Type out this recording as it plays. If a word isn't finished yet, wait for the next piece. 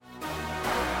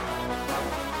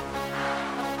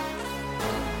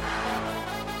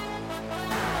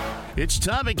It's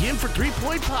time again for 3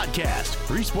 Point Podcast.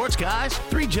 3 sports guys,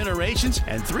 3 generations,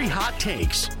 and 3 hot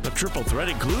takes. The triple threat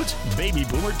includes baby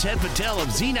boomer Ted Patel of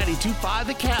Z92.5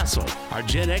 The Castle. Our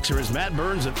Gen Xer is Matt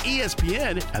Burns of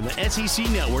ESPN and the SEC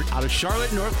Network out of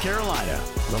Charlotte, North Carolina.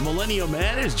 The millennial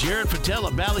man is Jared Patel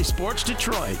of Valley Sports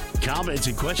Detroit. Comments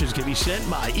and questions can be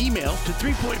sent by email to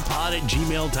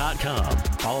 3pointpod@gmail.com.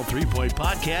 Follow 3 Point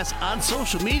Podcast on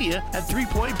social media at 3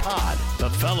 Point Pod. The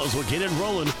fellows will get it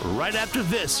rolling right after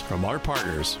this from our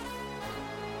partners.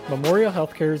 Memorial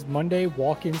Healthcare's Monday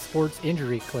Walk-In Sports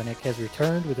Injury Clinic has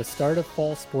returned with the start of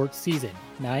fall sports season,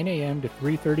 9 a.m. to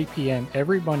 3:30 p.m.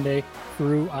 every Monday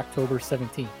through October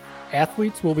 17th.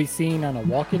 Athletes will be seen on a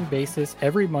walk-in basis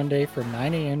every Monday from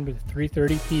 9 a.m. to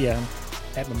 3:30 p.m.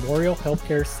 at Memorial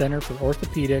Healthcare Center for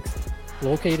Orthopedics,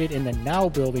 located in the Now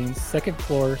Building's second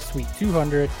floor, Suite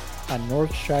 200 on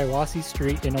North Shiawassee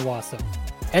Street in Owasso.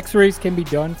 X-rays can be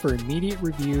done for immediate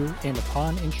review, and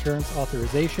upon insurance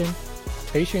authorization,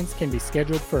 patients can be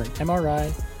scheduled for an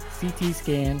MRI, CT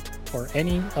scan, or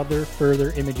any other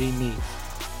further imaging needs.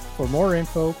 For more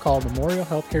info, call Memorial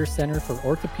Healthcare Center for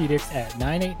Orthopedics at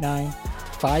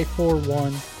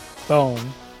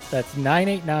 989-541-BONE. That's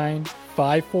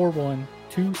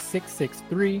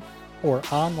 989-541-2663, or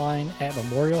online at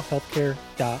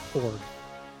memorialhealthcare.org.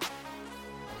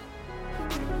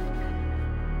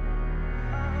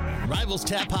 Rivals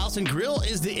Tap House and Grill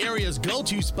is the area's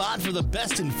go-to spot for the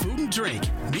best in food and drink.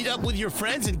 Meet up with your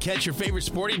friends and catch your favorite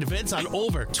sporting events on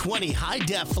over 20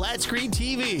 high-def flat-screen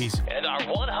TVs and our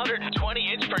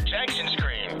 120-inch projection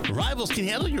screen. Rivals can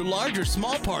handle your large or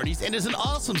small parties and is an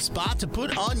awesome spot to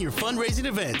put on your fundraising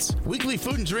events. Weekly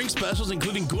food and drink specials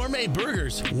including gourmet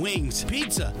burgers, wings,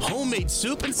 pizza, homemade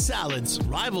soup, and salads.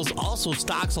 Rivals also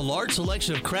stocks a large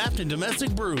selection of craft and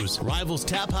domestic brews. Rivals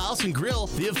Tap House and Grill,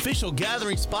 the official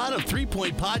gathering spot of 3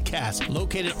 Point Podcast,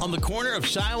 located on the corner of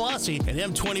Shiawassee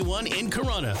and M21 in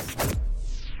Corona.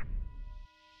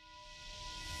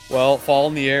 Well, fall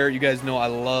in the air. You guys know I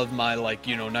love my,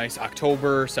 nice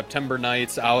October, September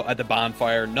nights out at the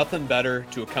bonfire. Nothing better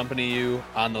to accompany you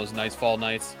on those nice fall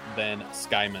nights than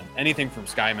Skymint. Anything from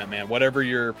Skymint, man. Whatever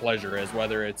your pleasure is,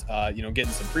 whether it's, getting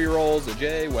some pre-rolls, a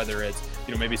J, whether it's,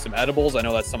 maybe some edibles. I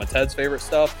know that's some of Ted's favorite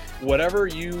stuff. Whatever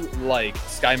you like,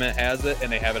 Skymint has it, and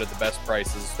they have it at the best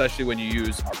prices, especially when you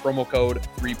use our promo code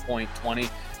 3Point20.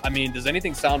 I mean, does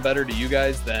anything sound better to you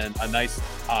guys than a nice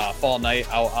fall night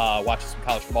out watching some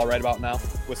college football right about now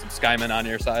with some Skymint on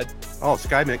your side? Oh,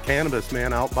 Skymint Cannabis,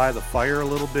 man, out by the fire a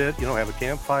little bit, have a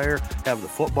campfire, have the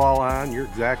football on. You're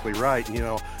exactly right.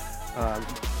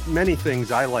 Many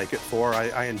things I like it for.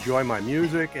 I enjoy my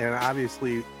music, and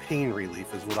obviously pain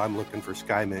relief is what I'm looking for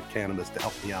Skymint Cannabis to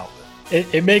help me out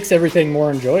with. It makes everything more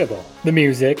enjoyable. The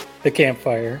music, the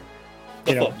campfire,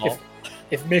 football.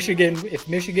 If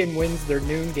Michigan wins their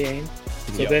noon game,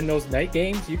 so then those night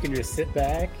games, you can just sit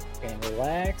back and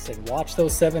relax and watch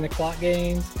those 7 o'clock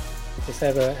games. Just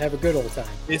have a good old time.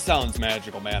 It sounds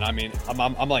magical, man. I mean,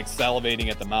 I'm like salivating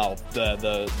at the mouth.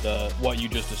 The what you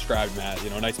just described, Matt.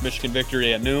 Nice Michigan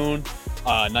victory at noon,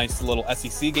 nice little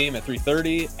SEC game at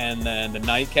 3:30, and then the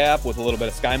nightcap with a little bit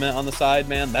of Skymint on the side,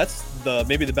 man. That's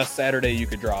maybe the best Saturday you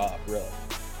could draw up, really.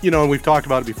 And we've talked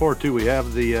about it before, too. We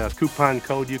have the coupon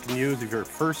code you can use if you're a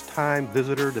first-time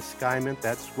visitor to Skymint.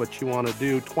 That's what you want to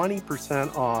do.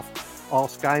 20% off all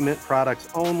Skymint products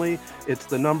only. It's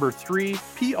the number 3,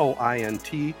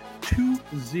 POINT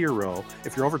 20.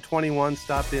 If you're over 21,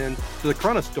 stop in to the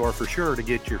Corona store for sure to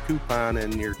get your coupon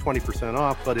and your 20%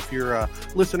 off. But if you're a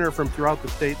listener from throughout the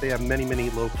state, they have many,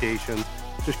 many locations.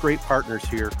 Just great partners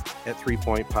here at 3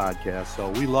 Point Podcast.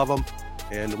 So we love them,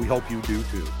 and we hope you do,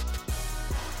 too.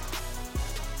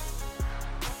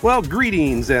 Well,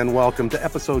 greetings and welcome to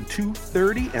episode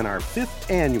 230 and our 5th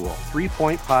annual 3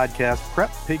 Point Podcast Prep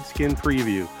Pigskin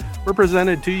Preview. We're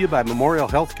presented to you by Memorial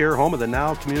Healthcare, home of the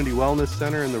Now Community Wellness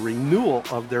Center, and the renewal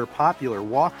of their popular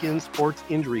walk-in sports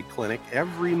injury clinic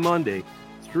every Monday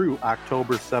through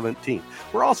October 17th.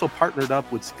 We're also partnered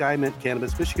up with Skymint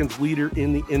Cannabis, Michigan's leader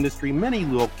in the industry, many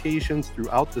locations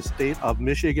throughout the state of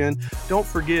Michigan. Don't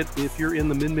forget, if you're in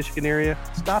the mid-Michigan area,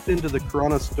 stop into the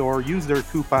Corona store, use their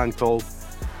coupon code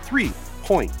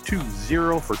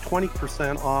 3.20 for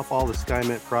 20% off all the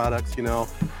Skymint products.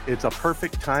 It's a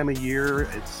perfect time of year.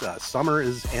 It's summer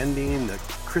is ending. The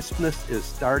crispness is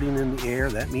starting in the air.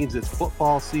 That means it's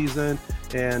football season,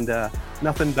 and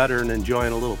nothing better than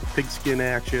enjoying a little pigskin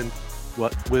action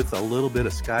with a little bit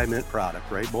of Skymint product,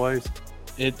 right, boys?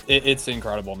 It's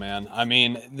incredible, man. I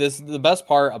mean, the best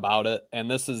part about it,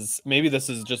 and this is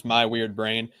just my weird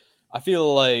brain. I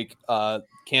feel like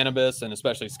cannabis and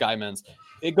especially Skyman's,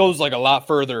 it goes like a lot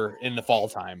further in the fall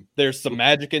time. There's some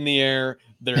magic in the air.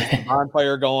 There's the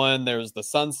bonfire going. There's the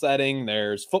sun setting.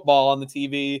 There's football on the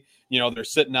TV. They're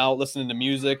sitting out listening to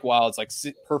music while it's like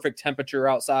perfect temperature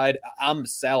outside. I'm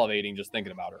salivating just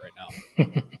thinking about it right now.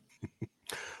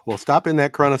 Well, stop in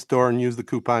that Corunna store and use the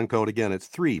coupon code again. It's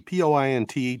 3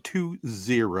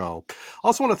 POINT20.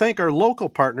 Also want to thank our local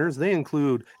partners. They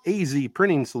include AZ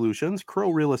Printing Solutions, Crow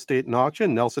Real Estate and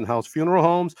Auction, Nelson House Funeral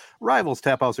Homes, Rivals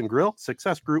Tap House and Grill,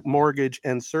 Success Group Mortgage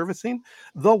and Servicing,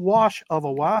 The Wash of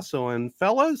Owasso. And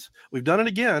fellas, we've done it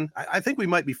again. I think we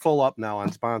might be full up now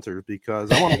on sponsors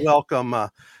because I want to welcome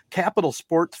Capital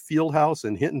Sports Fieldhouse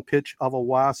and Hit and Pitch of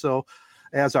Owasso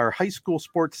as our high school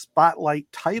sports spotlight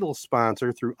title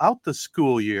sponsor throughout the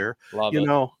school year. Love it.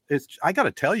 I got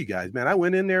to tell you guys, man, I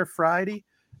went in there Friday.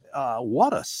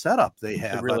 What a setup they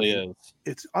have. It really is.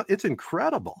 It's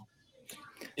incredible.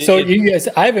 So you guys,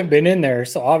 I haven't been in there.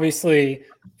 So obviously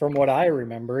from what I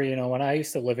remember, when I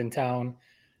used to live in town,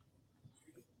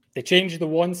 they changed the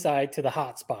one side to the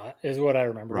hot spot is what I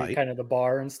remember, right. Kind of the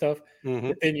bar and stuff. Mm-hmm.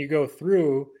 But then you go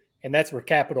through and that's where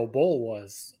Capitol Bowl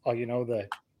was, the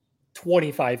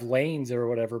 25 lanes or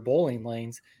whatever, bowling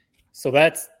lanes. So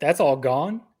that's all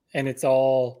gone and it's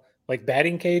all like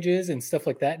batting cages and stuff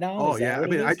like that now. Oh yeah.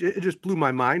 It just blew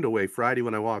my mind away Friday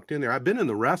when I walked in there. I've been in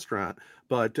the restaurant,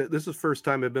 but this is the first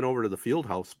time I've been over to the field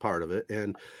house part of it.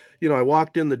 And, I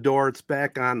walked in the door, it's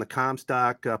back on the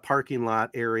Comstock parking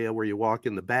lot area where you walk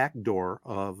in the back door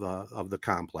of the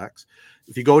complex.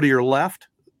 If you go to your left,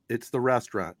 it's the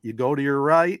restaurant. You go to your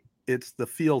right, it's the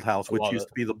field house, which used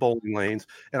to be the bowling lanes.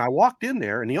 And I walked in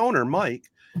there and the owner,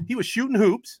 Mike, he was shooting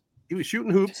hoops. He was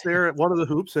shooting hoops there at one of the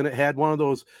hoops, and it had one of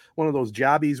those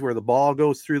jobbies where the ball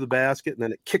goes through the basket and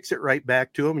then it kicks it right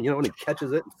back to him. And he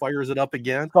catches it and fires it up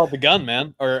again. It's called the gun,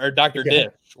 man, or Dr. Dish,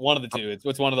 one of the two.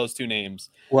 It's one of those two names.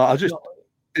 Well,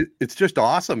 it's just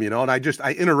awesome, and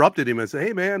I interrupted him and said,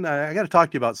 "Hey man, I got to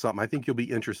talk to you about something I think you'll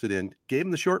be interested in." Gave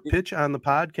him the short pitch on the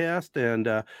podcast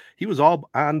and he was all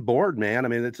on board, man. I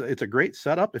mean, it's a great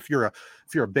setup. If you're a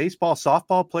baseball,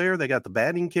 softball player, they got the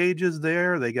batting cages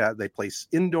there. They play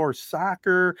indoor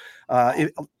soccer.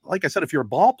 Like I said, if you're a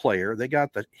ball player, they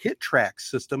got the Hit Track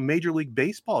system. Major League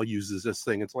Baseball uses this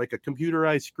thing. It's like a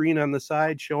computerized screen on the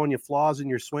side showing you flaws in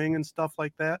your swing and stuff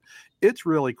like that. It's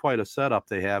really quite a setup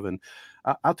they have. And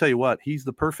I'll tell you what, he's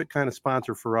the perfect kind of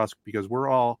sponsor for us because we're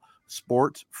all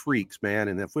sports freaks, man.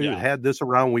 And if we had this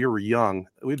around when we were young,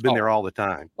 we'd been there all the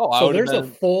time. So there's a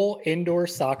full indoor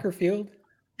soccer field?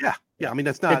 Yeah. I mean,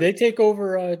 that's not. Did they take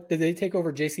over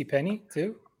JCPenney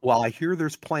too? Well, I hear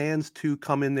there's plans to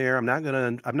come in there. I'm not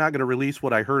gonna release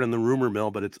what I heard in the rumor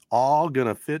mill, but it's all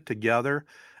gonna fit together.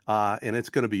 And it's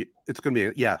gonna be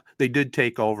they did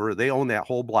take over. They own that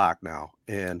whole block now.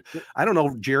 And I don't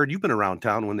know, Jared, you've been around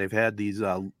town when they've had these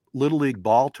little league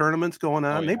ball tournaments going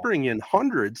on. They bring in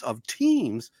hundreds of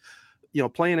teams,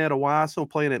 playing at Owasso,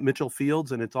 playing at Mitchell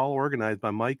Fields, and it's all organized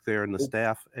by Mike there and the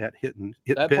staff at Hit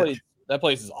Pitch. That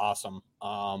place is awesome.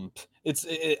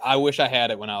 I wish I had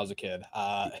it when I was a kid.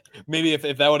 Maybe if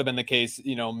that would have been the case,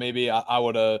 maybe I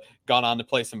would have gone on to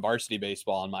play some varsity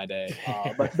baseball in my day.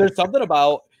 But there's something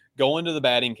about going to the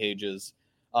batting cages,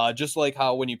 just like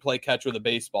how when you play catch with a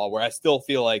baseball, where I still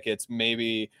feel like it's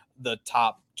maybe the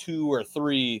top 2 or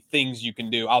 3 things you can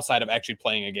do outside of actually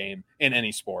playing a game in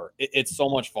any sport. It's so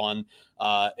much fun.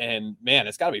 And man,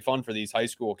 it's gotta be fun for these high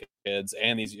school kids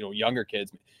and these, younger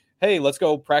kids. Hey, let's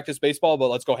go practice baseball, but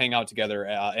let's go hang out together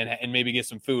and maybe get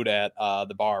some food at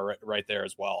the bar right there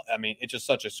as well. I mean, it's just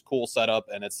such a cool setup,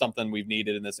 and it's something we've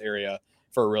needed in this area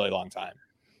for a really long time.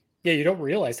 Yeah, you don't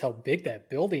realize how big that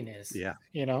building is. Yeah.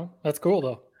 That's cool,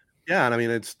 though. Yeah, and I mean,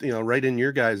 it's, right in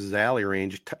your guys' alley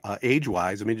range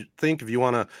age-wise. I mean, think if you're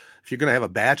going to have a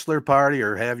bachelor party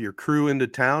or have your crew into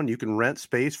town, you can rent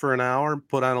space for an hour,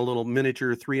 put on a little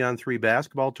miniature 3-on-3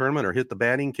 basketball tournament or hit the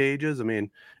batting cages. I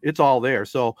mean, it's all there.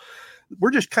 So we're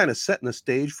just kind of setting the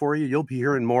stage for you. You'll be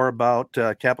hearing more about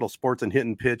Capital Sports and Hit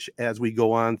and Pitch as we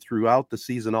go on throughout the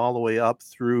season, all the way up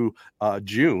through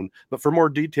June. But for more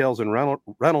details and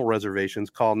rental reservations,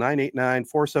 call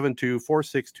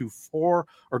 989-472-4624 or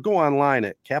go online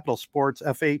at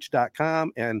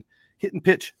capitalsportsfh.com and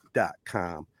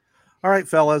hitandpitch.com. All right,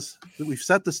 fellas, we've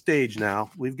set the stage now.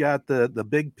 We've got the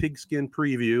big pigskin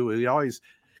preview. We always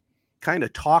kind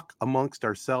of talk amongst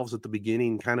ourselves at the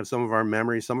beginning, kind of some of our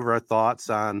memories, some of our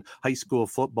thoughts on high school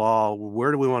football.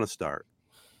 Where do we want to start?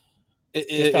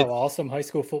 Just how awesome high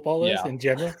school football is in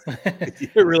general.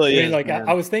 It really is.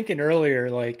 I was thinking earlier,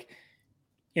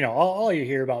 all you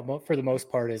hear about for the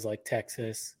most part is like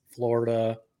Texas,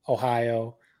 Florida,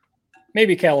 Ohio,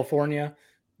 maybe California.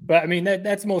 But I mean,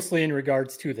 that's mostly in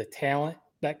regards to the talent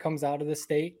that comes out of the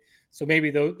state. So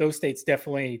maybe those states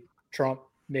definitely trump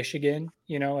Michigan,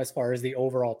 as far as the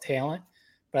overall talent.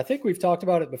 But I think we've talked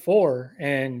about it before,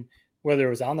 and whether it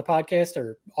was on the podcast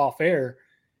or off air,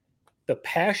 the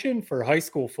passion for high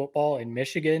school football in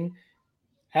Michigan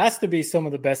has to be some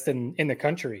of the best in the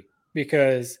country,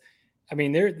 because I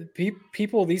mean,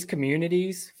 people, these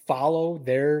communities follow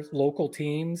their local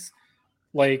teams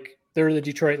like they're the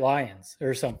Detroit Lions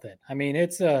or something. I mean,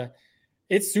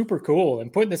 it's super cool.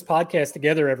 And putting this podcast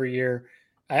together every year,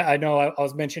 I know I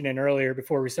was mentioning earlier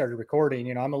before we started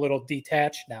recording, I'm a little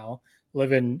detached now,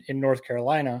 living in North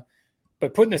Carolina,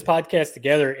 but putting this podcast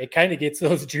together, it kind of gets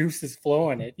those juices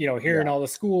flowing. Hearing all the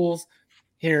schools,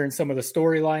 hearing some of the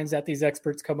storylines that these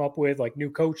experts come up with, like new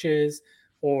coaches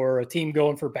or a team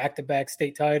going for back-to-back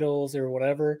state titles or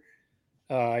whatever.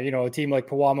 A team like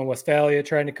Pewamo Westphalia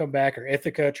trying to come back, or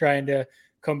Ithaca trying to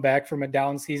come back from a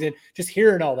down season. Just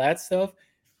hearing all that stuff,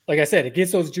 like I said, it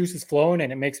gets those juices flowing,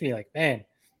 and it makes me like, man,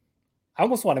 I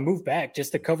almost want to move back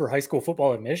just to cover high school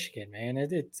football in Michigan, man.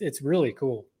 It's really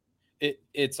cool.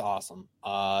 It's awesome.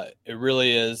 It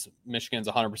really is. Michigan's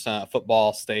 100% a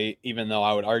football state, even though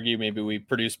I would argue maybe we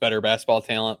produce better basketball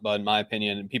talent. But in my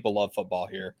opinion, people love football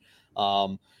here.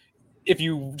 If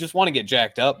you just want to get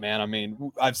jacked up, man, I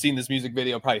mean, I've seen this music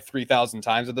video probably 3,000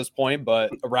 times at this point,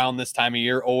 but around this time of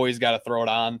year, always got to throw it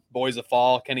on. Boys of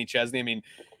Fall, Kenny Chesney. I mean,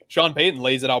 Sean Payton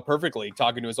lays it out perfectly,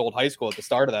 talking to his old high school at the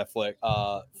start of that flick,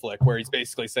 where he's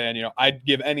basically saying, I'd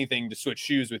give anything to switch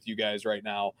shoes with you guys right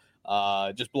now.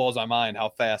 Just blows my mind how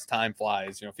fast time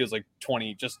flies. Feels like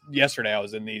 20. Just yesterday, I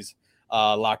was in these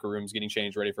locker rooms getting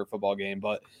changed, ready for a football game.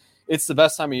 But it's the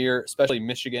best time of year, especially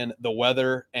Michigan. The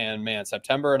weather, and man,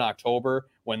 September and October,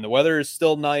 when the weather is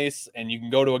still nice and you can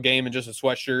go to a game in just a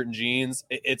sweatshirt and jeans,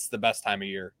 it's the best time of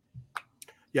year.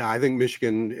 Yeah, I think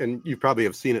Michigan, and you probably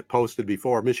have seen it posted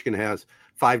before, Michigan has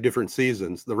 5 different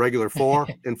seasons, the regular 4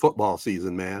 and football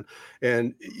season, man.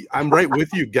 And I'm right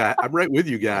with you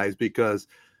guys, because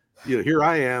here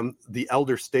I am, the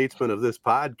elder statesman of this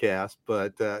podcast,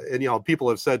 but people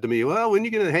have said to me, well, when are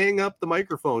you going to hang up the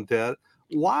microphone, Ted?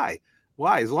 Why?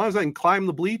 As long as I can climb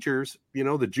the bleachers,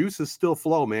 the juices still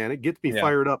flow, man. It gets me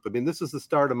fired up. I mean, this is the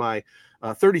start of my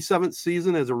 37th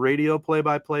season as a radio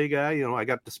play-by-play guy. I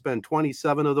got to spend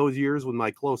 27 of those years with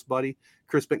my close buddy,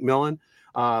 Chris McMillan.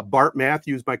 Bart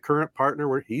Matthews, my current partner,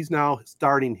 where he's now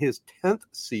starting his 10th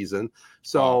season.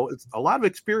 So It's a lot of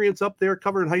experience up there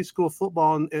covering high school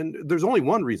football. And there's only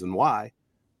one reason why.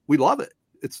 We love it.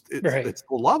 It's the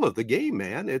love of the game,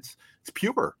 man. It's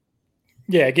pure.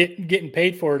 Yeah, getting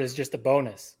paid for it is just a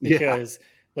bonus, because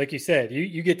like you said,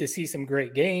 you get to see some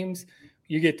great games.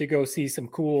 You get to go see some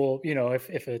cool,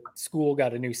 if a school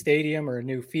got a new stadium or a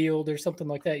new field or something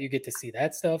like that, you get to see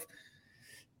that stuff.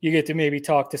 You get to maybe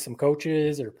talk to some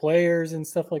coaches or players and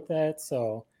stuff like that.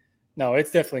 So no,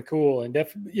 it's definitely cool. And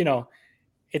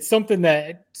it's something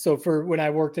that, so for when I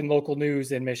worked in local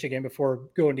news in Michigan before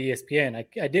going to ESPN,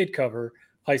 I did cover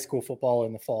high school football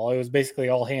in the fall. It was basically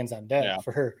all hands on deck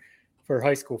for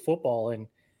high school football. And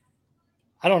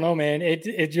I don't know, man,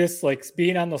 it just like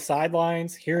being on the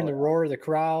sidelines, hearing the roar of the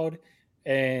crowd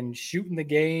and shooting the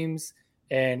games.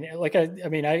 And like,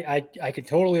 I can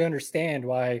totally understand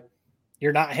why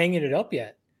you're not hanging it up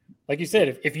yet. Like you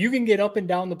said, if you can get up and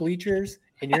down the bleachers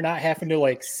and you're not having to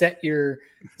like set your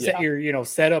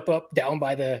setup up down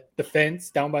by the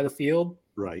fence, down by the field.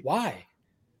 Right. Why?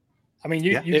 I mean,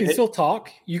 you can still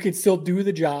talk, you can still do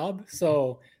the job.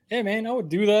 So, hey man, I would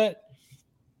do that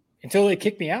until they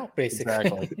kick me out,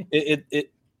 basically. Exactly.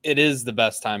 It is the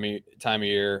best time of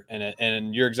year,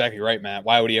 and you're exactly right, Matt.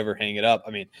 Why would he ever hang it up?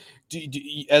 I mean,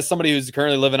 as somebody who's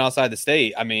currently living outside the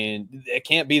state, I mean, it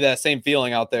can't be that same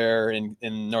feeling out there in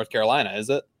North Carolina, is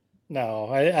it?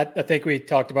 No, I think we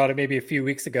talked about it maybe a few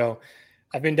weeks ago.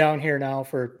 I've been down here now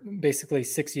for basically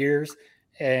 6 years,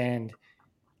 and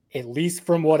at least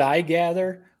from what I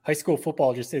gather, high school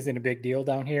football just isn't a big deal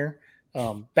down here.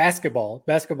 Basketball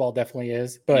definitely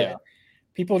is, but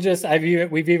people just,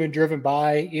 we've even driven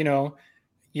by,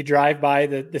 you drive by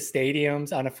the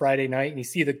stadiums on a Friday night and you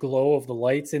see the glow of the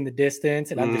lights in the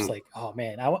distance. And I'm just like, oh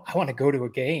man, I want to go to a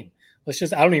game. I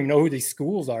don't even know who these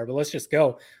schools are, but let's just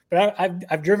go. But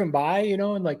I've driven by,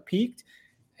 and like peaked,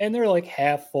 and they're like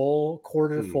half full,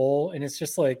 quarter full. And it's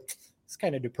just like, it's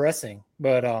kind of depressing,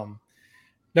 but,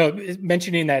 no,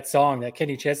 mentioning that song, that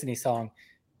Kenny Chesney song,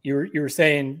 you were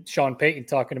saying Sean Payton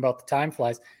talking about the time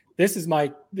flies. This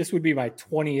would be my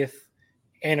 20th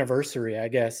anniversary, I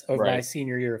guess, of my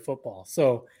senior year of football.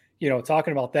 So,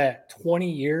 talking about that 20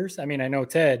 years, I mean, I know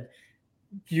Ted,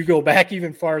 you go back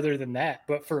even farther than that,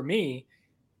 but for me,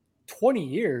 20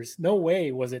 years. No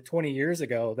way was it 20 years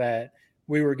ago that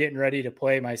we were getting ready to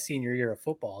play my senior year of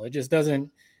football. It just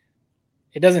doesn't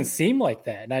seem like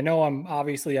that. And I know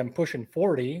I'm pushing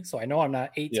 40, so I know I'm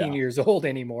not 18 years old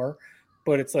anymore,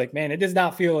 but it's like, man, it does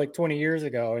not feel like 20 years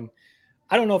ago. And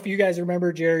I don't know if you guys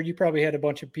remember, Jared, you probably had a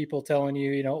bunch of people telling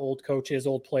you, you know, old coaches,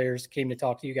 old players came to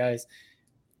talk to you guys.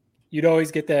 You'd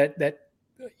always get that,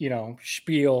 you know,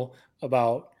 spiel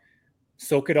about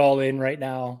soak it all in right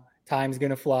now. Time's going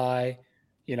to fly,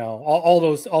 you know, all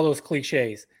those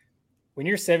cliches. When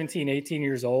you're 17, 18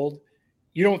 years old,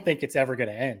 you don't think it's ever going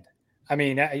to end. I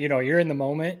mean, you know, you're in the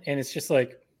moment and it's just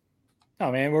like,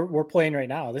 oh man, we're playing right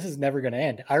now. This is never going to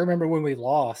end. I remember when we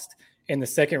lost in the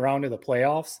second round of the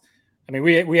playoffs. I mean,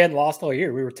 we hadn't lost all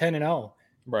year. We were 10-0.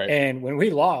 Right. And when we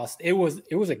lost, it was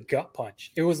a gut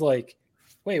punch. It was like,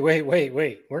 wait.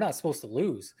 We're not supposed to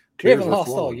lose. We haven't lost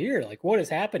all year. Like, what is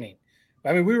happening?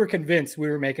 I mean, we were convinced we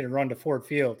were making a run to Ford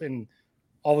Field, and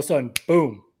all of a sudden,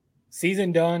 boom,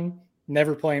 season done,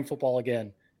 never playing football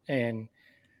again. And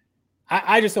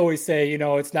I just always say, you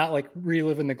know, it's not like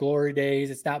reliving the glory days.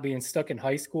 It's not being stuck in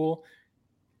high school.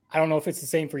 I don't know if it's the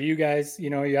same for you guys. You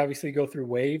know, you obviously go through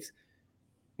waves.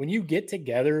 When you get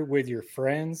together with your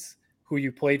friends who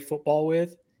you played football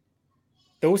with,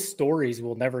 those stories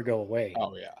will never go away.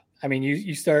 Oh, yeah. I mean,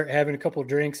 you start having a couple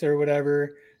drinks or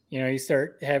whatever, you know, you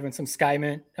start having some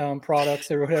Skymint products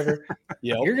or whatever.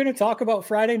 Yep. You're going to talk about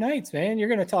Friday nights, man. You're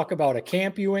going to talk about a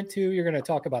camp you went to. You're going to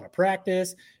talk about a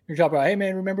practice. You're talking about, hey,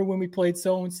 man, remember when we played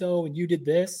so-and-so and you did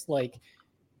this? Like,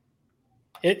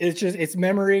 it's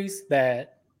memories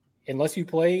that unless you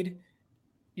played,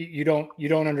 you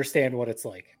don't understand what it's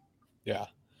like. Yeah.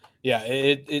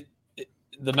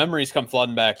 The memories come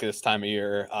flooding back this time of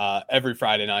year, every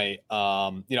Friday night.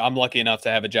 You know, I'm lucky enough to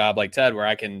have a job like Ted where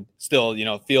I can still, you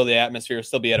know, feel the atmosphere,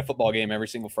 still be at a football game every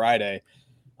single Friday.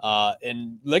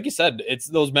 And like you said, it's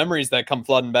those memories that come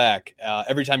flooding back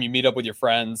every time you meet up with your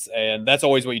friends. And that's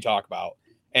always what you talk about.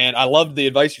 And I loved the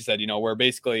advice you said, you know, where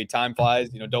basically time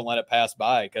flies, you know, don't let it pass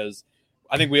by, because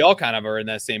I think we all kind of are in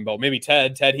that same boat. Maybe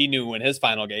Ted, he knew when his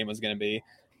final game was going to be.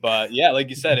 But yeah, like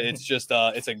you said, it's just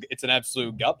it's an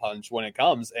absolute gut punch when it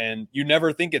comes, and you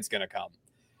never think it's going to come.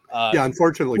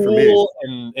 Unfortunately for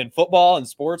me, in football and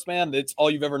sports, man, it's all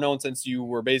you've ever known since you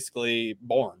were basically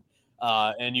born,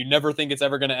 and you never think it's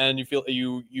ever going to end. You feel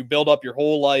you build up your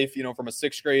whole life, you know, from a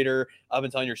sixth grader up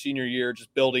until your senior year,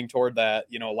 just building toward that,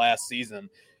 you know, last season.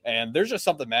 And there's just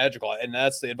something magical, and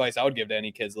that's the advice I would give to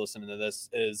any kids listening to this: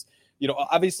 is, you know,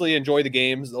 obviously enjoy the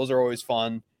games; those are always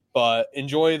fun. But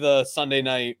enjoy the Sunday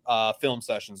night film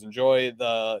sessions. Enjoy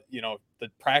the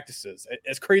practices.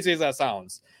 As crazy as that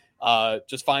sounds,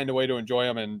 just find a way to enjoy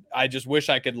them. And I just wish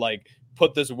I could like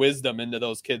put this wisdom into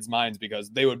those kids' minds, because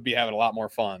they would be having a lot more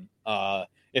fun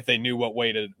if they knew what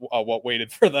waited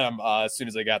for them as soon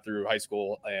as they got through high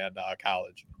school and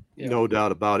college. No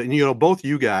doubt about it. And, you know, both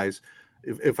you guys,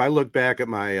 if I look back at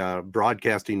my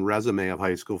broadcasting resume of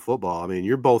high school football, I mean,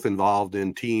 you're both involved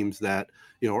in teams that,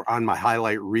 you know, on my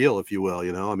highlight reel, if you will.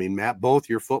 You know, I mean, Matt, both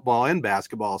your football and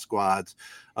basketball squads,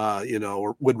 you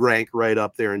know, would rank right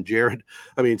up there. And Jared,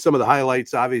 I mean, some of the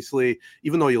highlights, obviously,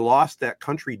 even though you lost that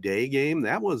Country Day game,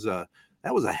 that was a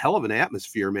hell of an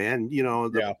atmosphere, man. You know,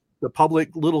 the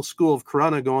public little school of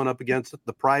Corunna going up against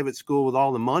the private school with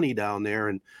all the money down there.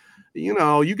 And, you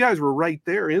know, you guys were right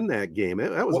there in that game.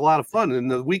 That was a lot of fun.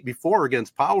 And the week before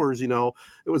against Powers, you know,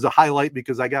 it was a highlight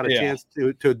because I got a chance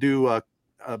to do a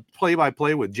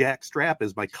play-by-play with Jack Strapp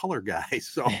as my color guy.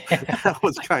 So that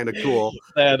was kind of cool.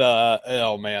 That,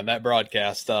 oh man, that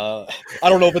broadcast, I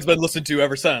don't know if it's been listened to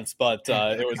ever since, but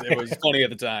it was funny at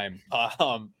the time.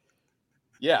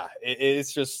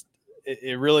 It's just,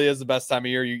 it really is the best time of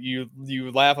year.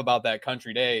 You laugh about that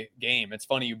Country Day game. It's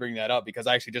funny you bring that up, because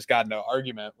I actually just got into an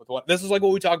argument with one. This is like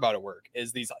what we talk about at work,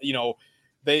 is these, you know,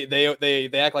 they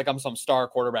act like I'm some star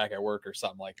quarterback at work or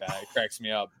something like that. It cracks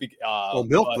me up. Well,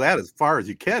 milk that as far as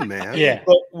you can, man. Yeah.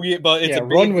 But it's a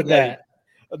run with that.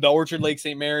 The Orchard Lake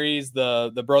St. Mary's,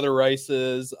 the Brother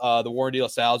Rice's, the Warren De La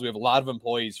Salles. We have a lot of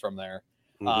employees from there.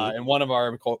 Mm-hmm. And one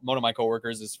of my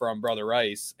coworkers is from Brother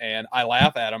Rice, and I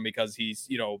laugh at him because he's,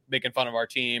 you know, making fun of our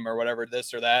team or whatever,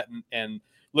 this or that. And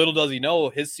little does he know,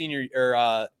 his senior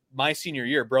or my senior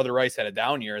year, Brother Rice had a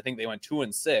down year. I think they went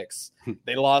 2-6.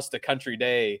 They lost to Country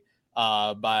Day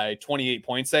by 28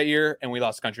 points that year, and we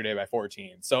lost Country Day by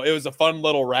 14. So it was a fun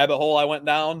little rabbit hole I went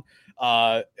down,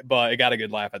 but it got a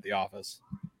good laugh at the office.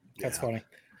 That's funny.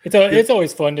 It's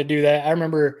always fun to do that. I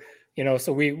remember, you know,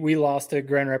 so we lost to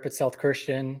Grand Rapids South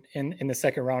Christian in the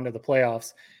second round of the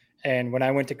playoffs. And when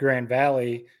I went to Grand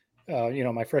Valley, you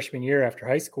know, my freshman year after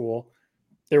high school,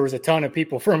 there was a ton of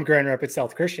people from Grand Rapids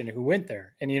South Christian who went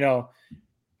there. And,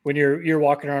 when you're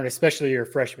walking around, especially your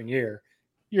freshman year,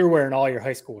 you're wearing all your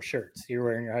high school shirts. You're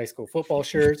wearing your high school football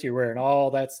shirts. You're wearing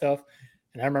all that stuff.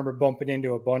 And I remember bumping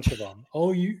into a bunch of them.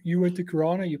 Oh, you went to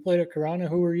Corona? You played at Corona?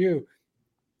 Who are you?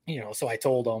 So I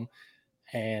told them,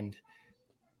 and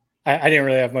I didn't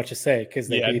really have much to say because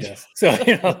they beat us. So,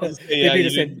 they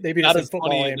beat us in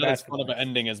football and basketball. Not as fun of an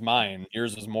ending as mine.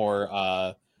 Yours was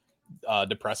more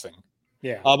depressing.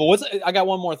 Yeah. But I got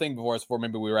one more thing before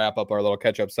maybe we wrap up our little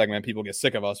catch-up segment. People get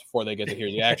sick of us before they get to hear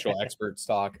the actual experts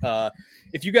talk.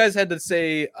 If you guys had to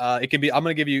say, it can be, I'm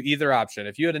going to give you either option.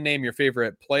 If you had to name your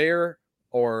favorite player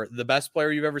or the best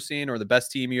player you've ever seen or the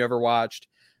best team you ever watched,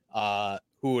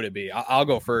 who would it be? I'll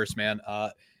go first, man.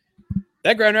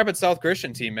 That Grand Rapids South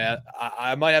Christian team, man,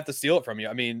 I might have to steal it from you.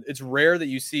 I mean, it's rare that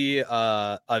you see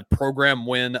a program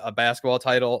win a basketball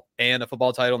title and a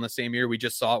football title in the same year. We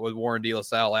just saw it with Warren De La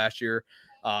Salle last year.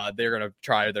 They're going to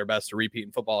try their best to repeat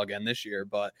in football again this year.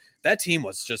 But that team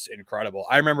was just incredible.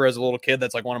 I remember as a little kid,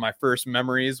 that's like one of my first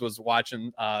memories was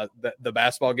watching the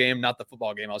basketball game, not the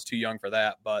football game. I was too young for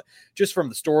that. But just from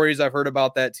the stories I've heard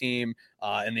about that team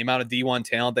and the amount of D1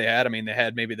 talent they had, I mean, they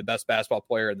had maybe the best basketball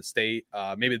player in the state,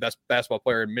 maybe the best basketball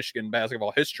player in Michigan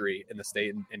basketball history in the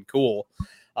state, and cool.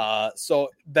 So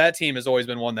that team has always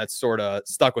been one that's sort of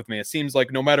stuck with me. It seems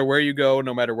like no matter where you go,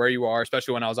 no matter where you are,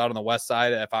 especially when I was out on the west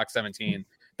side at Fox 17,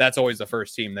 that's always the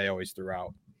first team they always threw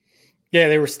out. Yeah,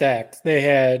 they were stacked. They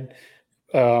had,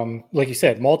 like you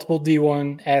said, multiple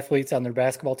D1 athletes on their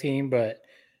basketball team, but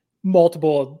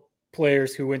multiple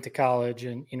players who went to college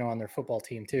and, on their football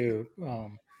team too.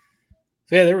 So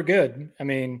yeah, they were good. I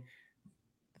mean,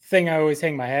 the thing I always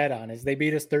hang my hat on is they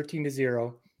beat us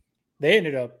 13-0. They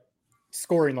ended up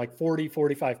scoring like 40,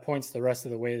 45 points the rest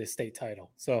of the way to the state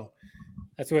title. So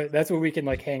that's what we can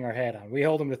like hang our hat on. We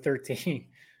hold them to 13,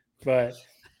 but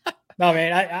no,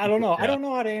 man, I don't know. Yeah. I don't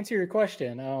know how to answer your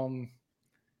question.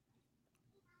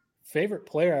 Favorite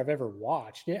player I've ever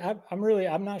watched. Yeah,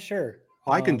 I'm not sure.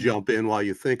 I can jump in while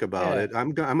you think about it.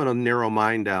 I'm going to narrow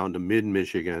mine down to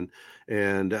mid-Michigan.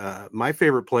 And my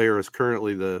favorite player is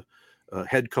currently the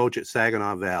head coach at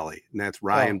Saginaw Valley, and that's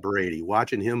Ryan Brady.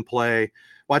 Watching him play,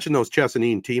 watching those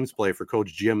Chesaning teams play for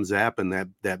Coach Jim Zappin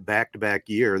that back-to-back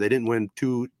year. They didn't win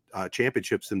two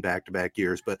championships in back-to-back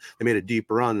years, but they made a deep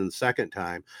run in the second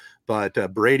time.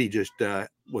 But Brady just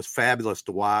was fabulous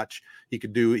to watch. He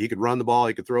could run the ball,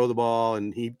 he could throw the ball,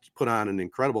 and he put on an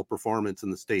incredible performance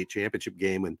in the state championship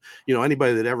game. And,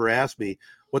 anybody that ever asked me,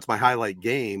 what's my highlight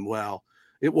game? Well,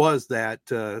 it was that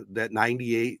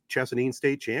 98 Chesaning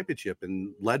State Championship,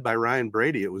 and led by Ryan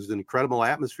Brady. It was an incredible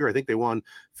atmosphere. I think they won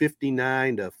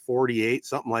 59-48,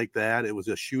 something like that. It was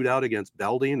a shootout against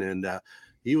Belding, and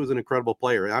he was an incredible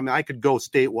player. I mean, I could go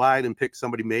statewide and pick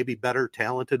somebody maybe better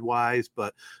talented-wise,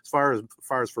 but as far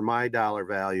as for my dollar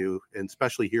value, and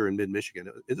especially here in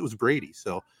mid-Michigan, it was Brady.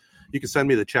 So you can send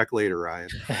me the check later, Ryan.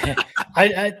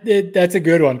 That's a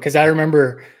good one, because I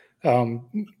remember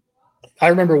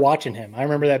watching him. I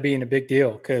remember that being a big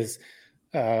deal because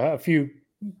a few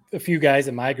guys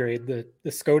in my grade, the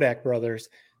Skodak brothers,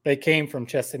 they came from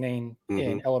Chesaning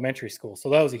in elementary school. So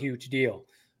that was a huge deal.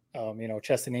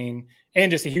 Chesaning,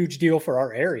 and just a huge deal for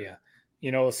our area.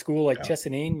 A school like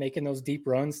Chesaning making those deep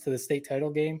runs to the state title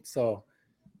game. So,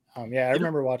 I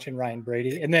remember watching Ryan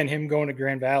Brady, and then him going to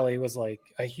Grand Valley was like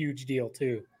a huge deal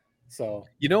too. So,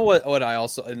 what I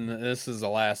also, and this is the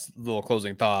last little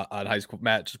closing thought on high school.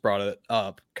 Matt just brought it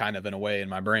up kind of in a way in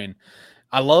my brain.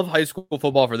 I love high school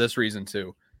football for this reason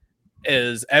too,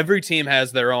 is every team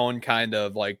has their own kind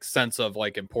of like sense of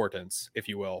like importance, if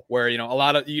you will, where, a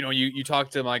lot of, you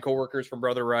talk to my coworkers from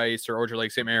Brother Rice or Orchard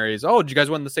Lake St. Mary's. Oh, did you guys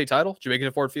win the state title? Did you make it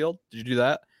to Ford Field? Did you do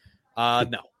that?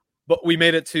 No. But we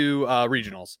made it to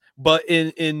regionals. But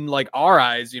in like our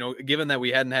eyes, given that we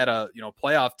hadn't had a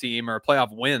playoff team or a playoff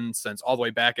win since all the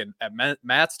way back at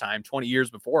Matt's time, 20 years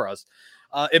before us,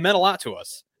 it meant a lot to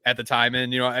us at the time.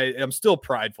 And I'm still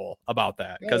prideful about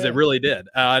that because it really did.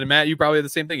 And Matt, you probably had the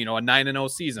same thing. A 9-0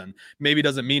 season maybe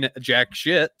doesn't mean jack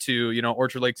shit to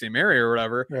Orchard Lake St. Mary or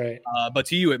whatever, right? But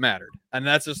to you it mattered. And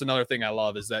that's just another thing I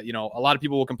love is that a lot of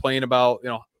people will complain about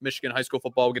Michigan high school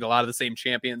football. We get a lot of the same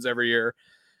champions every year.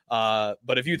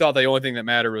 But if you thought the only thing that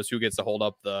mattered was who gets to hold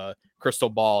up the crystal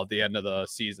ball at the end of the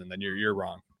season, then you're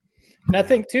wrong. And I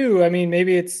think too, I mean,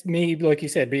 maybe it's me, like you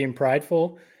said, being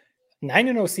prideful.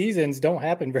 9-0 seasons don't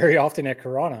happen very often at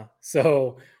Corona.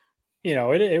 So,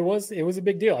 it was a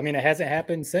big deal. I mean, it hasn't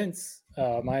happened since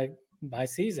my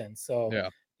season. So,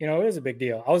 it is a big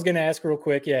deal. I was going to ask real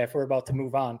quick. Yeah. If we're about to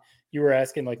move on, you were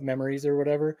asking like memories or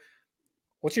whatever.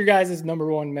 What's your guys' number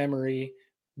one memory,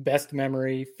 best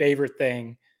memory, favorite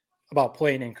thing about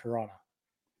playing in Corona.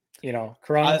 You know,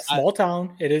 Corona, small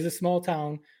town. It is a small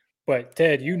town, but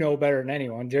Ted, you know better than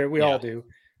anyone. Jared, we all do.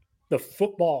 The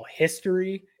football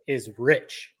history is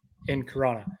rich in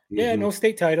Corona. Yeah, no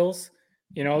state titles.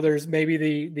 You know, there's maybe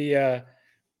the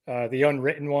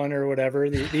unwritten one or whatever,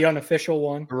 the unofficial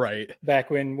one, right? Back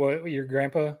when your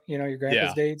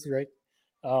grandpa's days, right?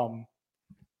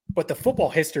 But the football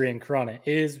history in Corona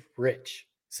is rich.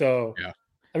 So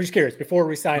I'm just curious before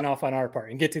we sign off on our part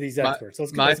and get to these experts.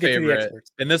 Let's get to the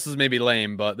experts. And this is maybe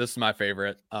lame, but this is my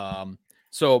favorite.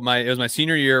 So it was my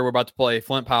senior year. We're about to play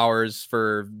Flint Powers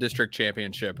for district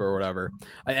championship or whatever.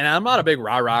 And I'm not a big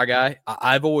rah-rah guy.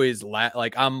 I've always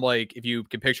I'm like, if you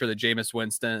can picture the Jameis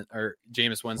Winston,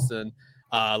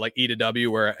 like E to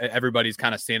W, where everybody's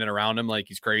kind of standing around him like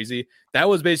he's crazy. That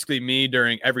was basically me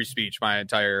during every speech my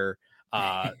entire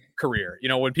career. You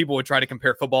know, when people would try to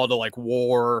compare football to like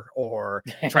war or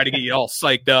try to get you all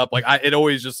psyched up, like I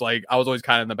was always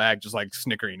kind of in the back, just like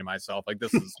snickering to myself, like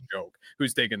this is a joke.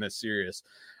 Who's taking this serious?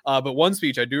 But one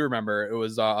speech I do remember, it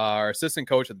was our assistant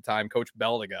coach at the time, Coach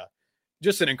Beldiga.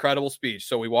 Just an incredible speech.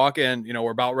 So we walk in, you know,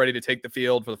 we're about ready to take the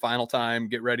field for the final time,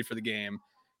 get ready for the game.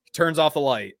 He turns off the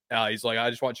light. He's like, I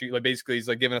just want you, like, basically he's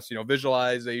like giving us, you know,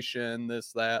 visualization,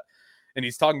 this, that. And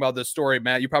he's talking about this story,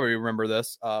 Matt, you probably remember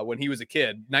this, when he was a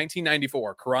kid,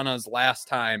 1994, Corona's last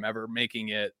time ever making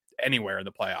it anywhere in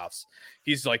the playoffs.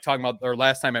 He's like talking about their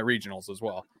last time at regionals as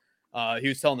well. He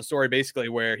was telling the story basically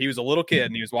where he was a little kid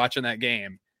and he was watching that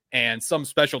game and some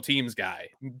special teams guy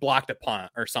blocked a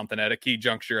punt or something at a key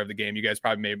juncture of the game. You guys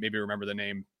probably maybe remember the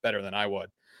name better than I would.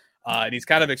 And he's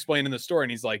kind of explaining the story,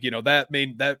 and he's like, you know, that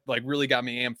like really got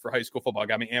me amped for high school football,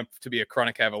 got me amped to be a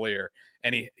Corona Cavalier.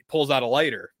 And he pulls out a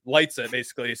lighter, lights it,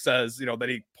 basically says, you know, that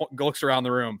he looks around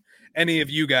the room. Any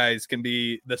of you guys can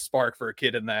be the spark for a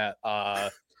kid in that,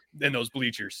 in those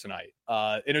bleachers tonight.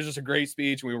 And it was just a great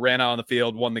speech. We ran out on the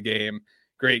field, won the game.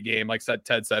 Great game. Like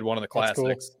Ted said, one of the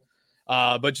classics.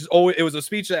 Cool. But it was a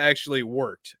speech that actually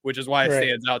worked, which is why it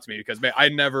stands out to me, because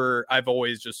I've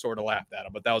always just sort of laughed at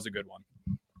him, but that was a good one.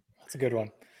 That's a good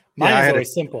one. Mine is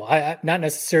always simple. I not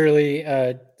necessarily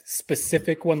a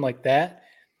specific one like that.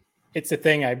 It's a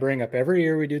thing I bring up every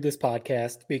year we do this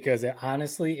podcast because it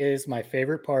honestly is my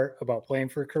favorite part about playing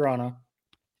for Corona.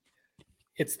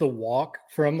 It's the walk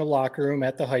from the locker room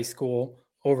at the high school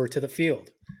over to the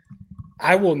field.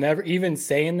 I will never, even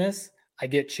saying this, I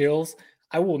get chills.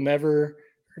 I will never,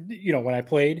 you know, when I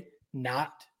played,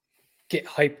 not get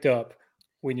hyped up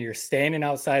when you're standing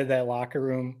outside of that locker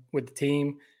room with the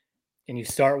team and you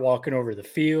start walking over the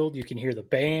field. You can hear the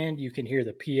band, you can hear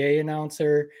the PA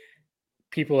announcer.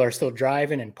 People are still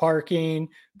driving and parking.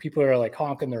 People are like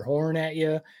honking their horn at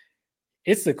you.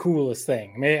 It's the coolest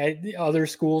thing. I mean, other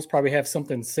schools probably have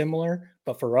something similar,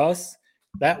 but for us,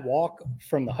 that walk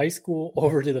from the high school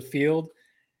over to the field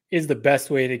is the best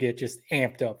way to get just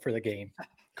amped up for the game.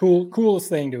 Coolest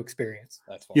thing to experience.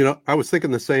 That's fun. You know, I was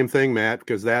thinking the same thing, Matt,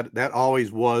 because that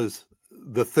always was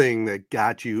the thing that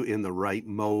got you in the right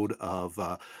mode of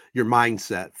your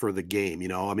mindset for the game. You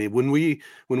know, I mean, when we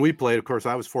played, of course,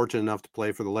 I was fortunate enough to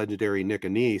play for the legendary Nick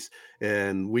Anise,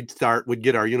 and we'd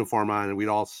get our uniform on and we'd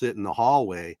all sit in the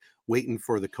hallway waiting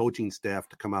for the coaching staff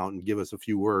to come out and give us a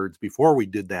few words before we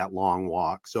did that long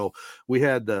walk. So we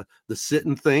had the sit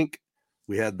and think,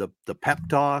 we had the pep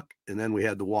talk, and then we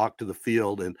had the walk to the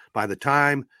field. And by the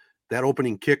time that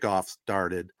opening kickoff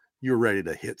started, you're ready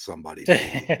to hit somebody.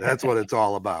 That's what it's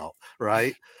all about,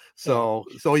 right? So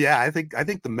yeah, I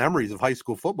think the memories of high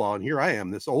school football, and here I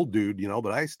am, this old dude, you know,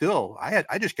 but I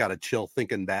just got a chill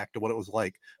thinking back to what it was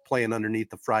like playing underneath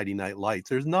the Friday night lights.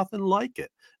 There's nothing like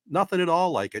it. Nothing at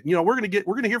all like it. You know, we're going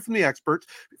to hear from the experts.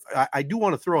 I do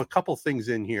want to throw a couple things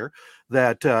in here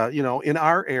that, you know, in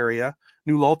our area,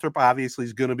 New Lothrop obviously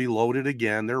is going to be loaded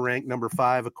again. They're ranked number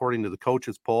 5 according to the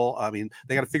coaches poll. I mean,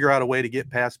 they got to figure out a way to get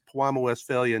past Pewamo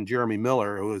Westphalia and Jeremy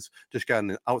Miller, who has just got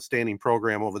an outstanding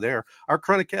program over there. Our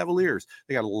Corona Cavaliers,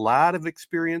 they got a lot of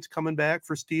experience coming back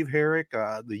for Steve Herrick,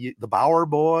 the Bauer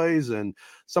boys, and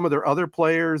some of their other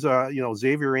players. You know,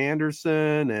 Xavier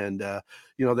Anderson, and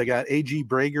you know, they got A.G.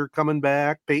 Brager coming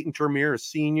back, Peyton Termier, a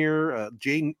senior,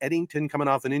 Jaden Eddington coming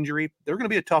off an injury. They're going to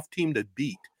be a tough team to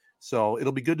beat. So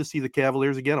it'll be good to see the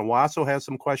Cavaliers again. Owasso has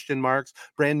some question marks.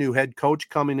 Brand new head coach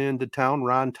coming into town,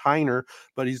 Ron Tyner,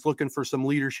 but he's looking for some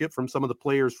leadership from some of the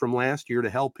players from last year to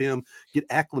help him get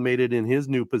acclimated in his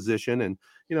new position. And,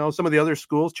 you know, some of the other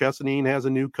schools, Chesaning has a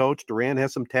new coach. Durand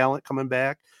has some talent coming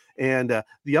back. And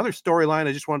the other storyline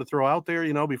I just wanted to throw out there,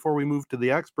 you know, before we move to the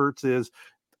experts is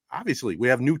obviously we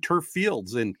have new turf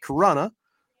fields in Corona.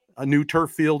 a new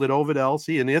turf field at Ovid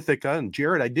Elsie in Ithaca. And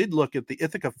Jared, I did look at the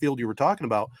Ithaca field you were talking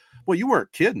about. Well, you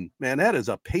weren't kidding, man. That is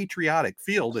a patriotic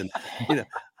field. And,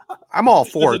 I'm all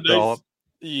for it, though.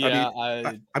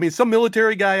 Yeah. I mean, some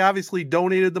military guy obviously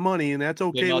donated the money, and that's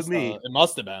okay with me. It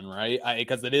must have been, right?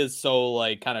 Because it is so,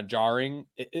 like, kind of jarring.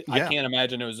 I can't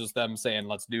imagine it was just them saying,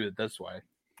 let's do it this way.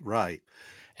 Right.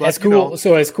 But, as cool.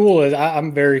 So as cool as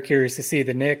I'm very curious to see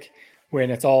the Nick when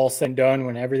it's all said and done,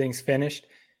 when everything's finished.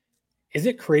 Is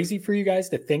it crazy for you guys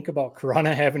to think about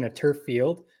Corunna having a turf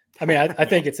field? I mean, I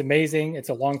think it's amazing. It's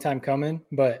a long time coming,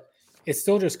 but it's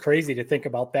still just crazy to think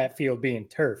about that field being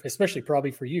turf, especially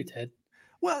probably for you, Ted.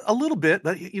 Well, a little bit,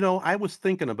 but I was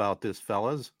thinking about this,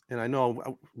 fellas, and I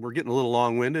know we're getting a little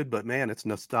long-winded, but man, it's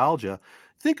nostalgia.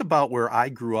 Think about where I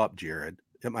grew up, Jared,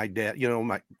 at my dad,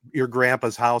 your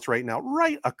grandpa's house right now,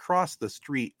 right across the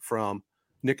street from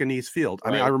Nicanese Field. I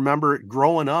mean, I remember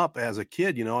growing up as a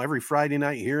kid, every Friday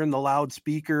night hearing the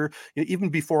loudspeaker, even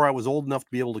before I was old enough to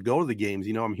be able to go to the games,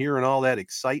 I'm hearing all that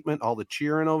excitement, all the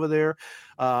cheering over there.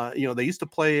 They used to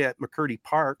play at McCurdy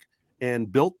Park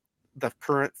and built the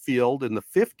current field in the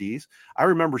 50s. I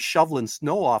remember shoveling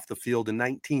snow off the field in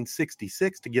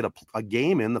 1966 to get a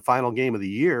game in, the final game of the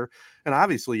year. And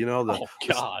obviously,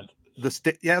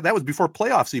 that was before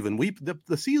playoffs even.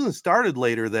 The season started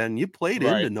later then. You played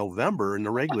into November in the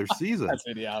regular season. That's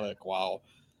idiotic. Wow.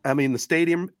 I mean, the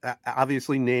stadium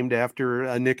obviously named after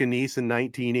Nicanese in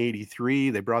 1983.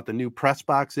 They brought the new press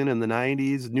box in the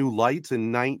 90s, new lights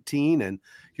in 19, and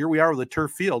here we are with a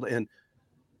turf field. And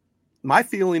my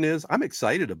feeling is I'm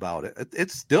excited about it.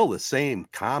 It's still the same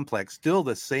complex, still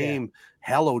the same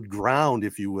hallowed ground,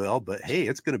 if you will. But, hey,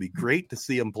 it's going to be great to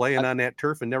see them playing on that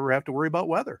turf and never have to worry about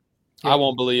weather. I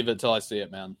won't believe it till I see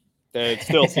it, man. It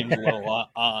still seems a little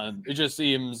on. It just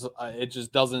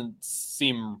doesn't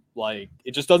seem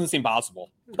possible.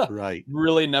 Right.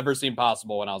 Really never seemed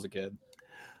possible when I was a kid.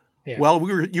 Yeah.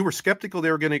 Well, you were skeptical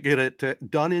they were going to get it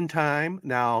done in time.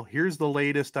 Now, here's the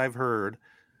latest I've heard.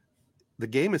 The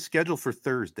game is scheduled for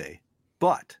Thursday,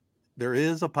 but there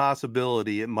is a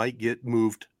possibility it might get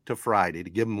moved to Friday to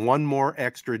give them one more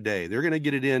extra day. They're going to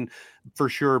get it in for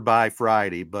sure by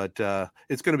Friday, but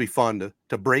it's going to be fun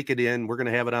to break it in. We're going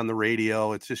to have it on the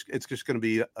radio. It's just going to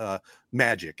be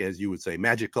magic, as you would say,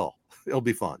 magical. It'll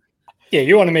be fun. Yeah,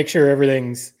 you want to make sure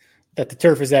that the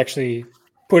turf is actually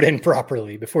put in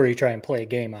properly before you try and play a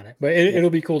game on it. But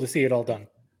it'll be cool to see it all done.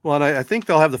 Well, and I think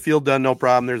they'll have the field done, no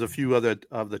problem. There's a few other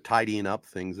of the tidying up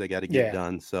things they got to get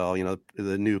done. So,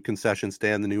 the new concession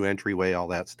stand, the new entryway, all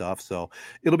that stuff. So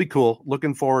it'll be cool.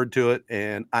 Looking forward to it.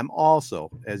 And I'm also,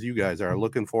 as you guys are,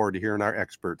 looking forward to hearing our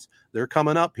experts. They're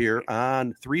coming up here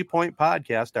on 3 Point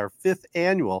Podcast, our 5th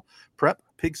annual Prep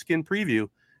Pigskin Preview.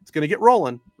 It's going to get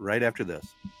rolling right after this.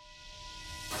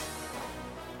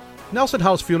 Nelson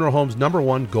House Funeral Home's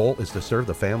 #1 goal is to serve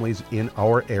the families in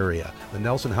our area. The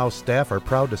Nelson House staff are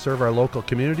proud to serve our local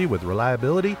community with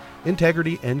reliability,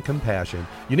 integrity, and compassion.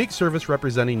 Unique service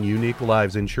representing unique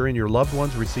lives, ensuring your loved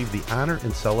ones receive the honor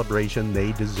and celebration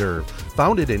they deserve.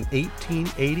 Founded in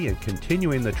 1880 and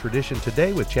continuing the tradition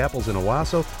today with chapels in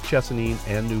Owasso, Chesaning,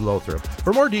 and New Lothrop.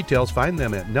 For more details, find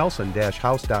them at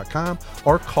nelson-house.com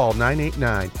or call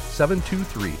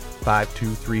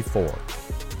 989-723-5234.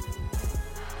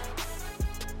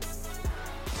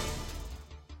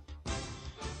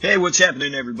 Hey, what's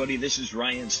happening, everybody? This is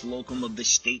Ryan Slocum of the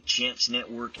State Champs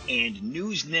Network and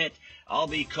Newsnet. I'll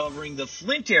be covering the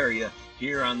Flint area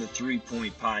here on the 3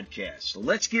 Point Podcast. So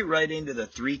let's get right into the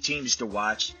 3 teams to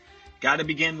watch. Got to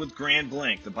begin with Grand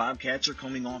Blanc. The Bobcats are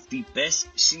coming off the best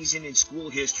season in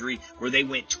school history, where they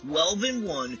went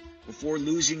 12-1 before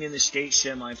losing in the state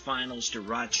semifinals to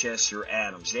Rochester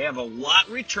Adams. They have a lot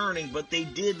returning, but they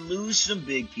did lose some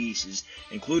big pieces,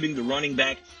 including the running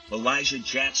back Elijah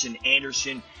Jackson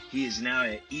Anderson. He is now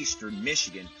at Eastern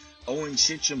Michigan. Owen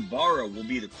Sichambara will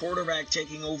be the quarterback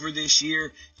taking over this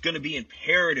year. It's going to be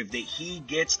imperative that he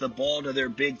gets the ball to their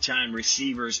big-time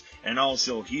receivers. And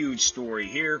also, huge story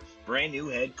here, brand new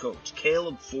head coach,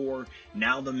 Caleb Ford,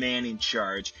 now the man in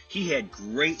charge. He had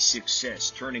great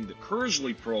success turning the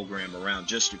Kersley program around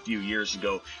just a few years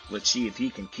ago. Let's see if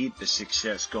he can keep the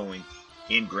success going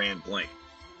in Grand Blanc.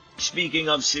 Speaking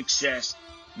of success,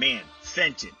 man,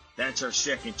 Fenton, that's our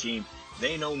second team.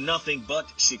 They know nothing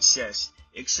but success.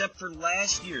 Except for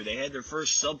last year, they had their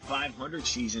first sub-500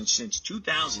 season since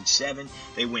 2007.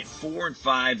 They went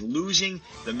 4-5, losing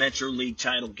the Metro League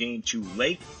title game to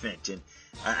Lake Fenton.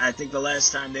 I think the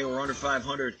last time they were under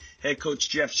 500, head coach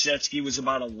Jeff Setsky was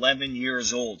about 11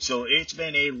 years old. So it's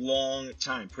been a long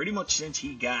time, pretty much since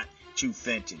he got to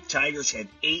Fenton. Tigers had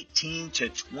 18 to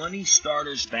 20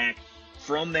 starters back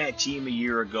from that team a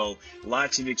year ago.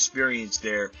 Lots of experience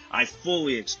there. I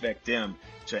fully expect them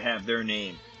to have their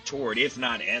name toward, if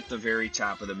not at the very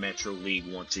top of the Metro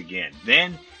League once again.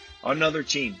 Then another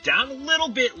team down a little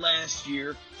bit last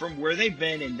year from where they've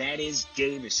been, and that is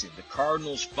Davison. The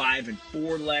Cardinals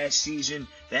 5-4 last season.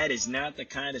 That is not the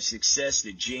kind of success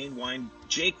that Jake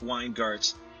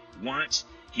Weingartz wants.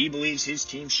 He believes his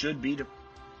team should be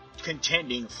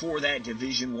contending for that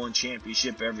Division I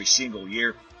championship every single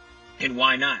year. And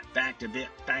why not? Back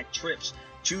trips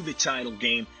to the title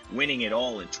game, winning it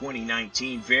all in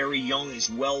 2019. Very young as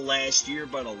well last year,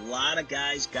 but a lot of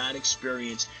guys got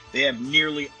experience. They have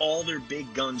nearly all their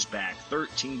big guns back,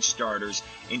 13 starters,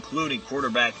 including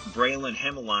quarterback Braylon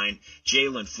Hemmeline,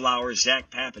 Jalen Flowers, Zach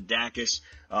Papadakis.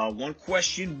 One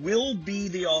question will be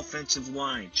the offensive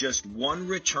line. Just one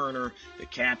returner, the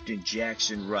captain,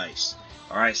 Jackson Rice.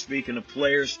 All right, speaking of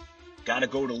players, got to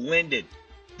go to Linden,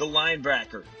 the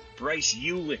linebacker. Bryce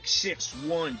Ulick,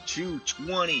 6'1",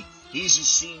 220. He's a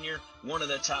senior, one of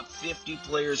the top 50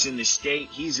 players in the state.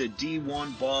 He's a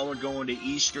D1 baller going to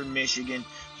Eastern Michigan.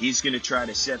 He's going to try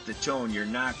to set the tone. You're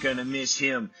not going to miss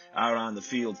him out on the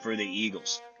field for the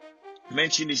Eagles.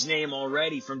 Mentioned his name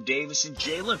already from Davison.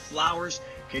 Jalen Flowers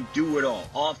can do it all,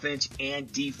 offense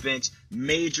and defense.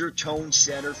 Major tone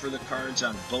setter for the Cards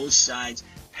on both sides.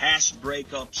 Pass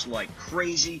breakups like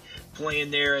crazy,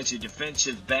 playing there as a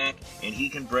defensive back, and he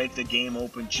can break the game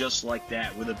open just like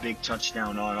that with a big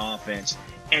touchdown on offense.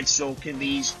 And so can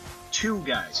these two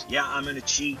guys. Yeah, I'm going to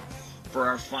cheat for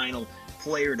our final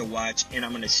player to watch, and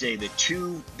I'm going to say the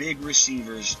two big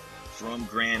receivers from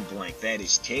Grand Blanc. That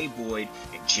is Tay Boyd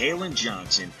and Jalen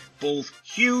Johnson. Both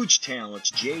huge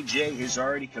talents. JJ has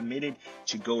already committed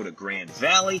to go to Grand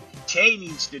Valley. Tay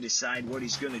needs to decide what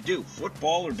he's going to do,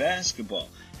 football or basketball.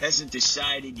 Hasn't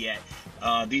decided yet.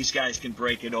 These guys can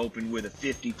break it open with a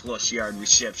 50-plus yard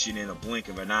reception in a blink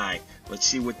of an eye. Let's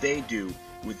see what they do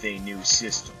with a new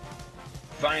system.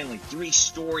 Finally, 3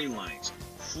 storylines.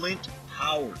 Flint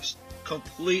Powers.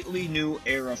 Completely new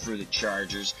era for the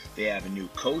Chargers. They have a new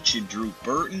coach in Drew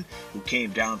Burton, who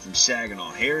came down from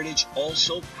Saginaw Heritage.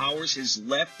 Also, Powers has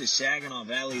left the Saginaw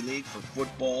Valley League for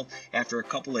football after a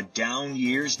couple of down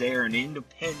years. They are an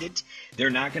independent.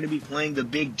 They're not going to be playing the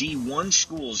big D1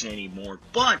 schools anymore,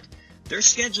 but their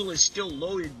schedule is still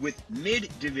loaded with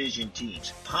mid-division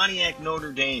teams. Pontiac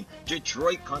Notre Dame,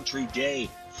 Detroit Country Day,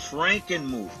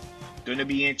 Frankenmuth. Going to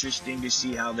be interesting to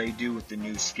see how they do with the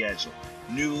new schedule.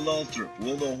 New Lothrop.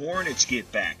 Will the Hornets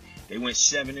get back? They went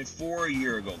 7-4 a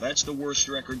year ago. That's the worst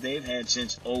record they've had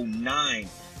since 2009.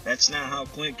 That's not how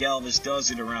Clint Galvis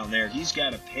does it around there. He's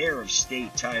got a pair of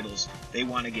state titles. They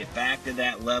want to get back to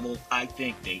that level. I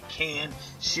think they can.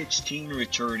 16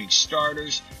 returning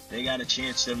starters. They got a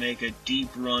chance to make a deep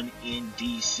run in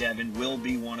D7. Will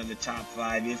be one of the top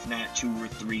 5, if not 2 or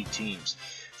 3 teams.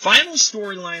 Final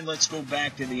storyline, let's go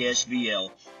back to the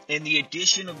SVL and the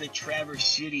addition of the Traverse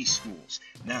City schools.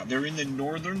 Now, they're in the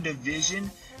Northern Division,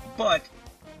 but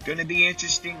going to be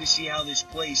interesting to see how this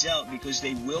plays out because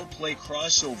they will play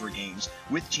crossover games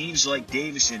with teams like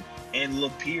Davison and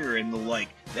Lapeer and the like.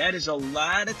 That is a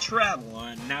lot of travel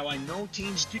on. Now, I know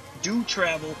teams do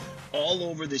travel all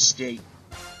over the state,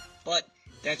 but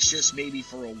that's just maybe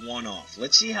for a one-off.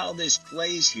 Let's see how this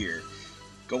plays here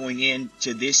going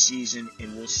into this season,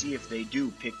 and we'll see if they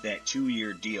do pick that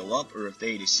 2-year deal up or if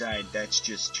they decide that's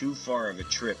just too far of a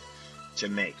trip to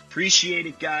make. Appreciate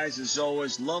it, guys, as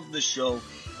always. Love the show.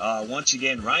 Once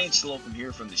again, Ryan Slocum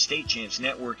here from the State Champs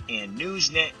Network and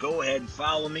Newsnet. Go ahead and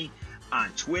follow me on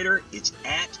Twitter. It's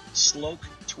at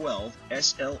Sloc12,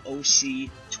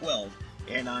 SLOC12,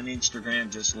 and on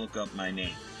Instagram, just look up my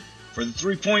name. For the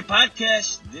 3 Point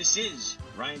Podcast, this is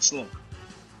Ryan Slocum.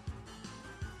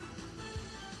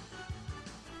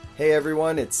 Hey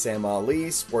everyone, it's Sam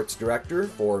Ali, Sports Director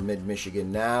for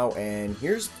Mid-Michigan Now, and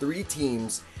here's 3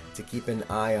 teams to keep an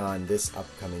eye on this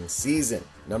upcoming season.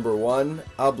 Number 1,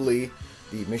 UBLI,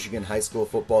 the Michigan High School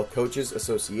Football Coaches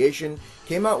Association,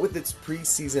 came out with its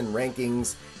preseason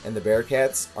rankings, and the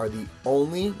Bearcats are the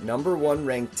only number 1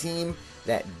 ranked team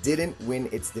that didn't win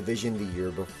its division the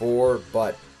year before,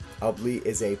 but UBLI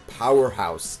is a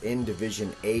powerhouse in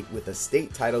Division 8 with a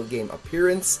state title game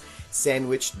appearance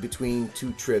sandwiched between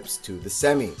 2 trips to the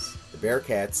semis. The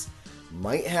Bearcats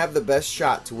might have the best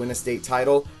shot to win a state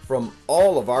title from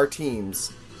all of our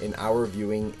teams in our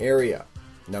viewing area.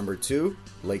 Number 2,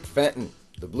 Lake Fenton.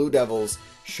 The Blue Devils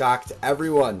shocked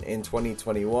everyone in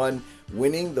 2021,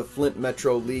 winning the Flint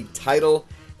Metro League title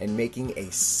and making a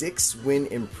 6-win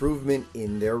improvement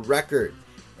in their record.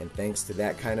 And thanks to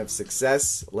that kind of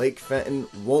success, Lake Fenton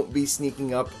won't be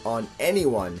sneaking up on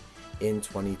anyone in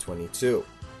 2022.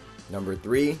 Number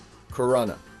 3,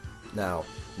 Corunna. Now,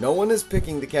 no one is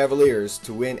picking the Cavaliers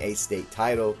to win a state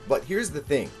title, but here's the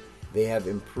thing. They have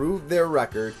improved their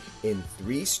record in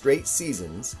 3 straight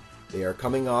seasons. They are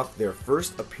coming off their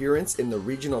first appearance in the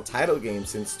regional title game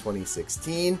since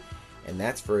 2016, and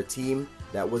that's for a team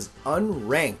that was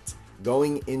unranked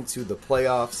going into the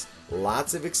playoffs.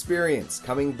 Lots of experience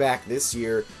coming back this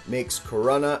year makes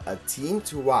Corunna a team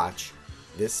to watch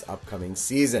this upcoming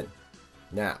season.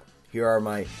 Now, here are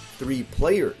my 3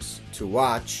 players to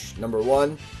watch. Number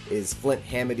 1 is Flint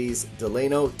Hamidy's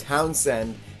Delano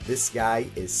Townsend. This guy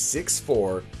is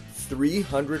 6'4",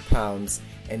 300 pounds,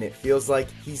 and it feels like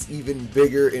he's even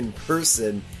bigger in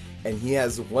person. And he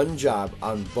has one job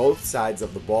on both sides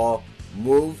of the ball: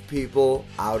 move people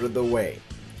out of the way.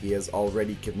 He has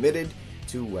already committed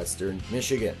to Western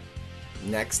Michigan.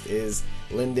 Next is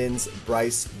Linden's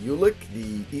Bryce Ulick.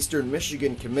 The Eastern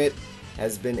Michigan commit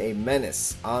has been a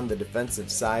menace on the defensive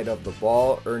side of the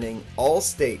ball, earning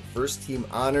all-state first-team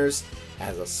honors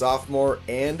as a sophomore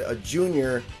and a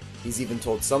junior. He's even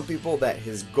told some people that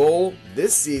his goal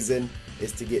this season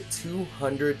is to get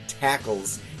 200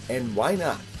 tackles, and why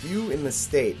not? Few in the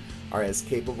state are as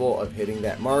capable of hitting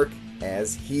that mark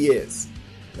as he is.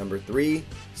 Number 3,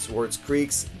 Swartz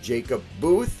Creek's Jacob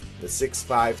Booth, the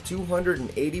 6'5",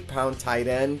 280-pound tight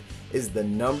end, is the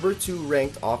number 2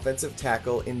 ranked offensive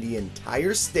tackle in the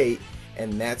entire state,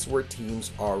 and that's where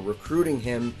teams are recruiting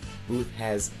him. Booth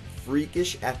has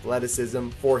freakish athleticism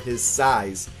for his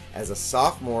size. As a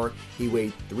sophomore, he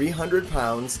weighed 300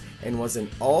 pounds and was an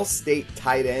all-state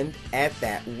tight end at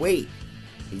that weight.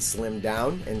 He slimmed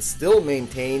down and still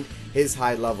maintained his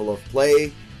high level of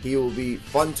play. He will be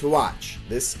fun to watch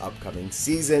this upcoming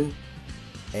season.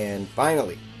 And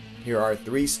finally, here are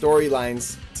 3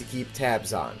 storylines to keep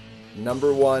tabs on.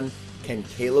 Number 1, can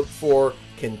Caleb Four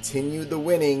continue the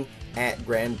winning at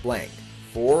Grand Blanc?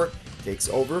 Four takes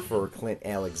over for Clint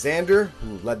Alexander,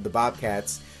 who led the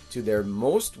Bobcats to their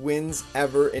most wins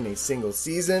ever in a single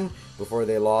season before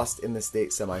they lost in the state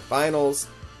semifinals.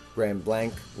 Grand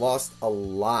Blanc lost a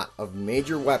lot of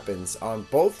major weapons on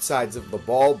both sides of the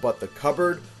ball, but the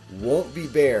cupboard won't be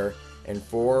bare, and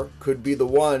Four could be the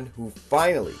one who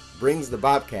finally brings the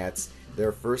Bobcats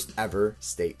their first ever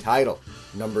state title.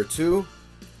 Number 2,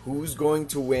 who's going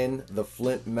to win the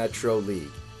Flint Metro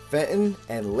League? Fenton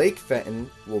and Lake Fenton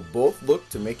will both look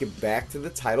to make it back to the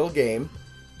title game,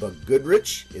 but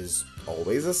Goodrich is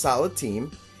always a solid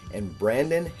team, and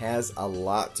Brandon has a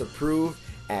lot to prove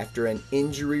after an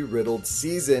injury-riddled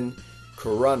season.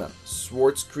 Corunna,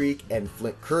 Swartz Creek, and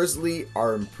Flint Kearsley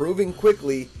are improving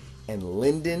quickly, and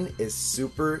Linden is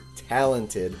super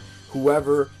talented.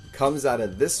 Whoever comes out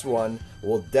of this one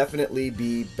will definitely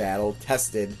be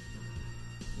battle-tested.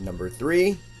 Number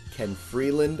 3, can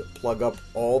Freeland plug up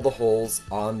all the holes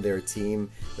on their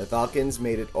team? The Falcons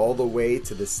made it all the way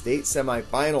to the state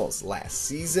semifinals last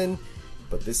season,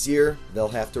 but this year they'll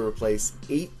have to replace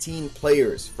 18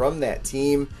 players from that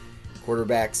team.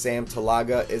 Quarterback Sam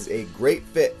Talaga is a great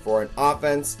fit for an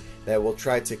offense that will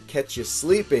try to catch you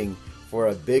sleeping for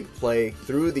a big play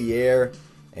through the air,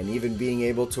 and even being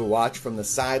able to watch from the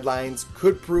sidelines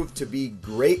could prove to be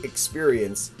great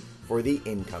experience for the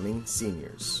incoming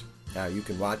seniors. Now you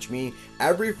can watch me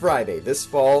every Friday this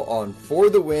fall on For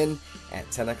the Win at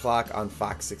 10 o'clock on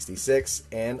Fox 66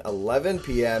 and 11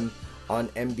 p.m. on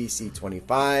NBC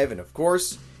 25. And of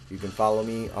course, you can follow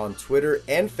me on Twitter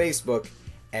and Facebook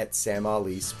at Sam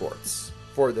Ali Sports.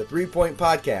 For the 3 Point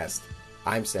Podcast,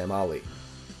 I'm Sam Ali.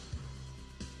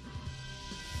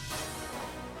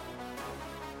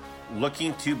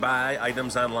 Looking to buy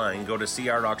items online? Go to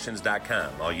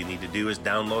crauctions.com. All you need to do is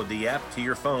download the app to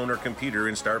your phone or computer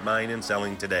and start buying and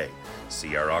selling today.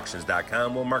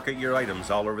 crauctions.com will market your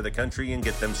items all over the country and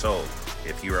get them sold.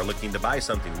 If you are looking to buy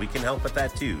something, we can help with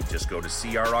that too. Just go to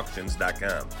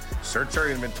crauctions.com. Search our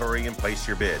inventory and place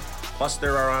your bid. Plus,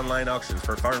 there are online auctions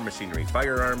for farm machinery,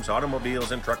 firearms,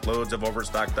 automobiles, and truckloads of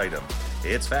overstocked items.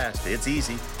 It's fast, it's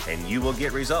easy, and you will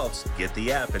get results. Get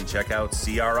the app and check out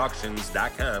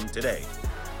crauctions.com today.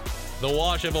 The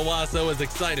Wash of Owasso is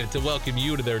excited to welcome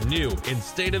you to their new and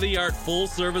state-of-the-art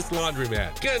full-service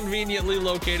laundromat, conveniently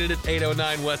located at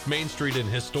 809 West Main Street in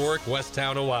historic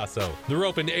Westtown, Owasso. They're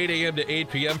open 8 a.m. to 8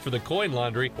 p.m. for the coin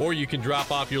laundry, or you can drop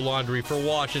off your laundry for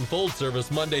wash and fold service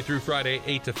Monday through Friday,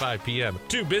 8 to 5 p.m.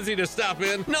 Too busy to stop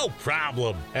in? No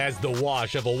problem, as the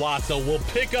Wash of Owasso will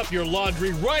pick up your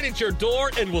laundry right at your door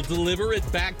and will deliver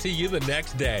it back to you the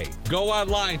next day. Go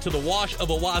online to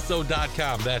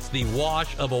thewashofowasso.com. That's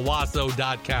thewashofowasso.com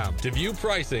www.owasso.com to view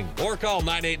pricing or call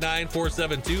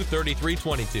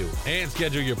 989-472-3322 and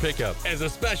schedule your pickup. As a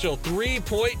special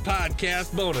 3-Point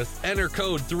Podcast bonus, enter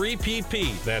code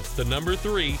 3PP, that's the number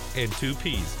 3 and 2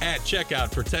 Ps, at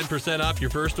checkout for 10% off your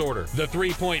first order. The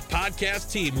 3-Point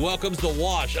Podcast team welcomes the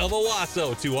Wash of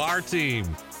Owasso to our team.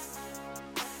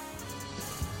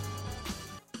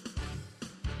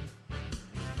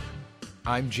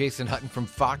 I'm Jason Hutton from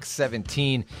Fox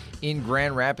 17 in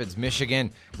Grand Rapids,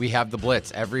 Michigan. We have The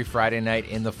Blitz every Friday night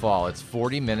in the fall. It's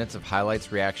 40 minutes of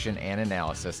highlights, reaction, and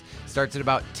analysis. Starts at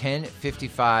about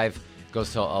 10:55,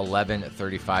 goes till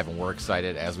 11:35, and we're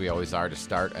excited, as we always are, to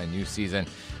start a new season.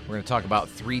 We're going to talk about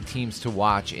 3 teams to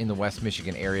watch in the West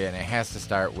Michigan area, and it has to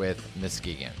start with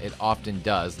Muskegon. It often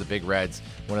does. The Big Reds,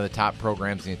 one of the top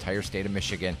programs in the entire state of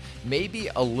Michigan, maybe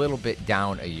a little bit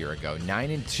down a year ago.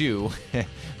 9-2.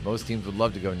 Most teams would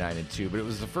love to go 9-2, but it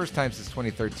was the first time since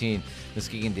 2013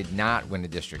 Muskegon did not win a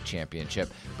district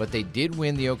championship, but they did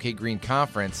win the OK Green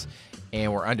Conference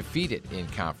and were undefeated in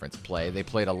conference play. They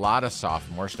played a lot of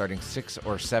sophomores, starting 6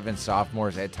 or 7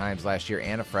 sophomores at times last year,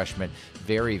 and a freshman,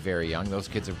 very, very young. Those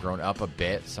kids have grown up a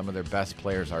bit. Some of their best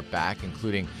players are back,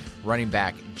 including running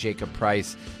back Jacob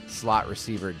Price, slot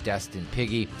receiver Destin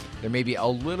Piggy. There may be a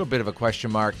little bit of a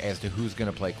question mark as to who's going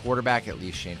to play quarterback. At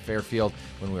least Shane Fairfield,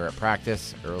 when we were at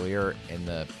practice earlier in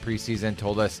the preseason,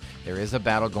 told us there is a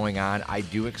battle going on. I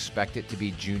do expect it to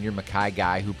be junior Makai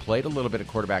Guy, who played a little bit of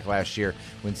quarterback last year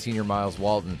when senior Miles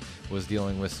Walton was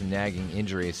dealing with some nagging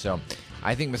injuries. So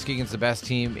I think Muskegon's the best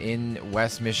team in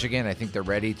West Michigan. I think they're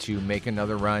ready to make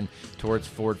another run towards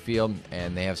Ford Field,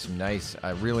 and they have some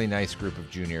a really nice group of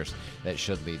juniors that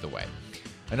should lead the way.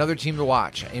 Another team to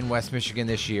watch in West Michigan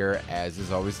this year, as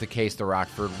is always the case, the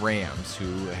Rockford Rams,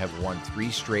 who have won 3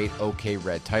 straight OK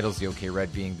Red titles, the OK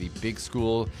Red being the big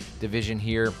school division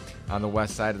here on the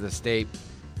west side of the state.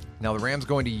 Now, the Rams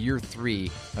going to year 3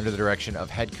 under the direction of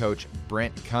head coach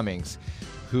Brent Cummings,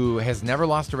 who has never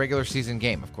lost a regular season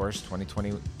game. Of course,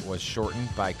 2020 was shortened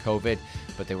by COVID,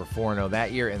 but they were 4-0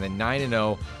 that year, and then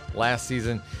 9-0 last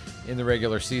season in the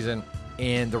regular season.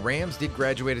 And the Rams did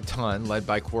graduate a ton, led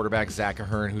by quarterback Zach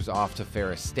Ahern, who's off to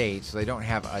Ferris State. So they don't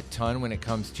have a ton when it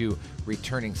comes to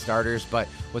returning starters. But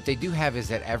what they do have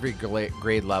is at every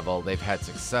grade level, they've had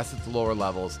success at the lower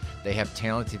levels. They have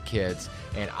talented kids.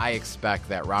 And I expect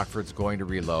that Rockford's going to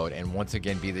reload and once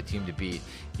again be the team to beat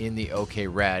in the OK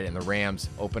Red. And the Rams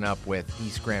open up with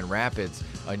East Grand Rapids,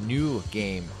 a new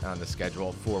game on the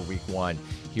schedule for Week 1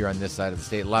 here on this side of the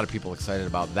state. A lot of people excited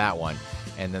about that one.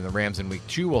 And then the Rams in Week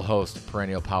 2 will host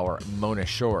perennial power Mona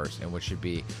Shores, and which should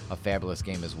be a fabulous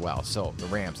game as well. So the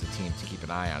Rams, the team to keep an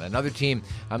eye on. Another team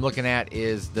I'm looking at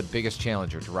is the biggest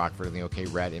challenger to Rockford in the OK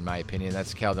Red, in my opinion.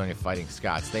 That's Caledonia Fighting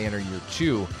Scots. They enter year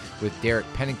 2 with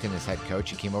Derek Pennington as head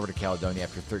coach. He came over to Caledonia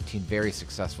after 13 very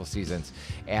successful seasons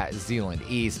at Zeeland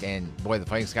East. And boy, the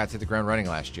Fighting Scots hit the ground running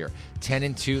last year.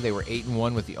 10-2, they were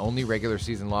 8-1 with the only regular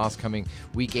season loss coming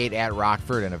Week 8 at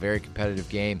Rockford in a very competitive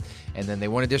game. And then they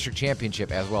won a district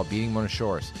championship as well, beating Mona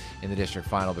Shores in the district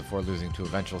final before losing to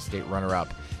eventual state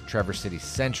runner-up Traverse City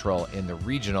Central in the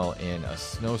regional in a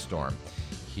snowstorm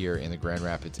here in the Grand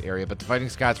Rapids area. But the Fighting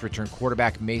Scots return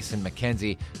quarterback Mason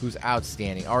McKenzie, who's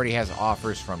outstanding, already has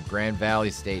offers from Grand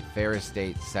Valley State, Ferris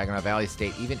State, Saginaw Valley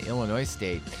State, even Illinois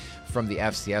State from the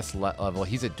FCS level.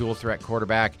 He's a dual threat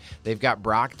quarterback. They've got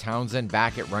Brock Townsend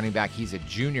back at running back. He's a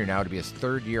junior now to be his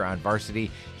 3rd year on varsity.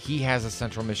 He has a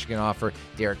Central Michigan offer.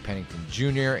 Derek Pennington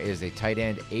Jr. is a tight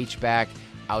end H-back,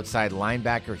 outside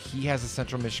linebacker. He has a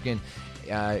Central Michigan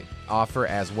offer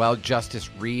as well. Justice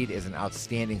Reed is an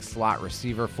outstanding slot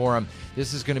receiver for him.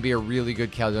 This is going to be a really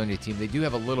good Caledonia team. They do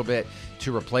have a little bit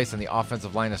to replace on the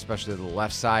offensive line, especially the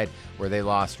left side, where they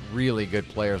lost really good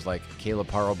players like Caleb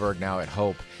Harlberg now at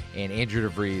Hope and Andrew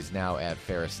DeVries now at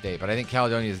Ferris State. But I think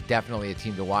Caledonia is definitely a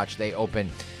team to watch. They open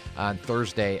on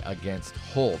Thursday against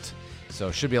Holt, so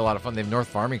it should be a lot of fun. They have North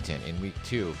Farmington in Week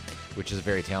 2, which is a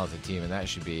very talented team, and that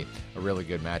should be a really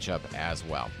good matchup as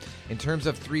well. In terms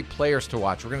of 3 players to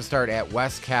watch, we're going to start at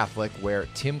West Catholic, where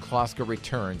Tim Kloska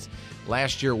returns.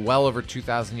 Last year, well over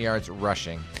 2,000 yards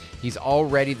rushing. He's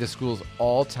already the school's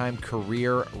all-time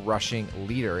career rushing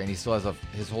leader, and he still has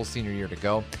his whole senior year to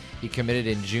go. He committed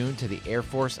in June to the Air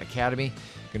Force Academy.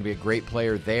 Going to be a great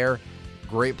player there.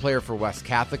 Great player for West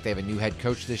Catholic. They have a new head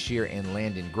coach this year in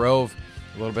Landon Grove.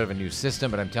 A little bit of a new system,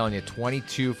 but I'm telling you,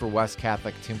 22 for West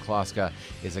Catholic. Tim Kloska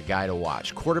is a guy to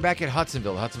watch. Quarterback at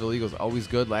Hudsonville. The Hudsonville Eagles always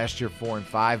good. Last year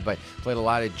 4-5, but played a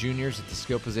lot of juniors at the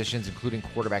skill positions, including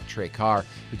quarterback Trey Carr,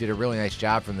 who did a really nice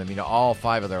job from them. You know, all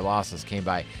 5 of their losses came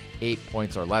by 8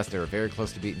 points or less. They were very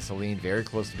close to beating Saline, very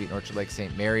close to beating Orchard Lake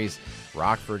St. Mary's.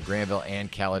 Rockford, Granville,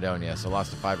 and Caledonia. So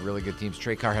lost to 5 really good teams.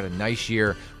 Trey Carr had a nice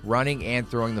year running and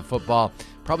throwing the football.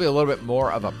 Probably a little bit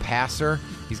more of a passer.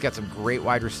 He's got some great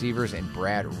wide receivers in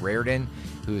Brad Reardon,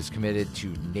 who is committed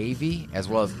to Navy, as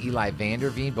well as Eli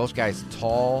Vanderveen. Both guys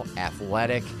tall,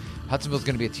 athletic. Hudsonville's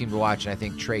going to be a team to watch, and I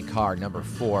think Trey Carr, number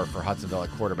 4 for Hudsonville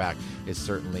at quarterback, is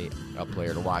certainly a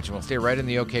player to watch. And we'll stay right in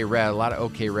the OK Red. A lot of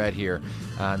OK Red here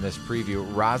on this preview.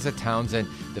 Raza Townsend,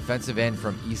 defensive end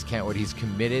from East Kentwood. He's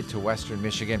committed to Western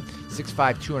Michigan.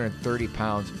 6'5", 230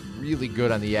 pounds. Really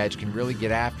good on the edge. Can really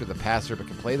get after the passer, but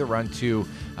can play the run too.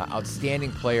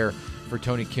 Outstanding player for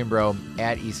Tony Kimbrough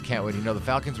at East Kentwood. You know, the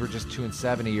Falcons were just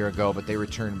 2-7 a year ago, but they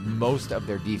returned most of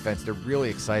their defense. They're really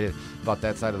excited about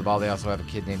that side of the ball. They also have a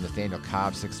kid named Nathaniel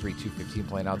Cobb, 6'3", 215,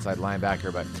 playing outside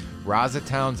linebacker. But Raza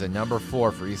Townsend, number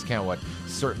 4 for East Kentwood,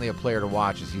 certainly a player to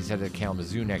watch as he's headed to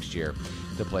Kalamazoo next year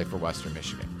to play for Western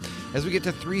Michigan. As we get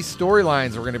to 3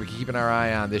 storylines we're going to be keeping our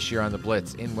eye on this year on the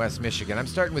Blitz in West Michigan. I'm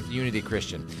starting with Unity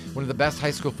Christian, one of the best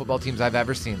high school football teams I've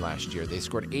ever seen last year. They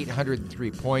scored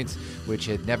 803 points, which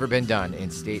had never been done in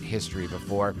state history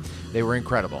before. They were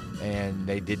incredible, and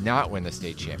they did not win the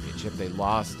state championship. They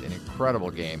lost an incredible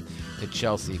game to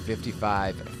Chelsea,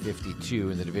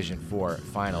 55-52 in the Division IV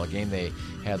final, a game they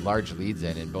had large leads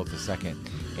in both the second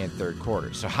and third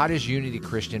quarters. So how does Unity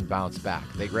Christian bounce back?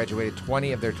 They graduated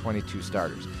 20 of their 22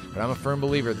 starters, but I'm a firm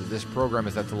believer that this program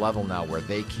is at the level now where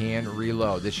they can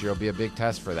reload. This year will be a big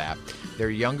test for that. Their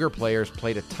younger players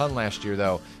played a ton last year,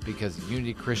 though, because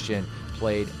Unity Christian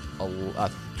played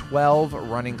 12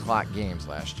 running clock games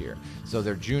last year. So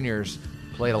their juniors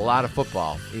played a lot of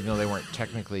football, even though they weren't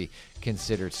technically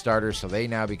considered starters, so they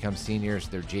now become seniors.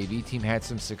 Their JV team had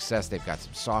some success. They've got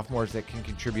some sophomores that can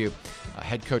contribute.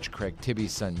 Head coach Craig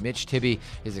Tibby's son, Mitch Tibby,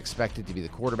 is expected to be the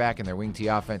quarterback in their wing T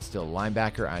offense, still a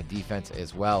linebacker on defense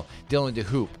as well. Dylan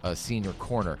DeHoop, a senior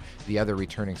corner, the other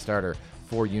returning starter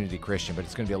for Unity Christian. But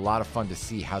it's going to be a lot of fun to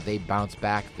see how they bounce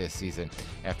back this season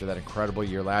after that incredible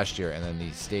year last year and then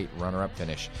the state runner-up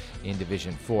finish in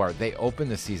Division IV. They open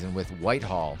the season with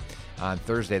Whitehall on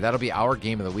Thursday. That'll be our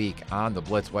game of the week on the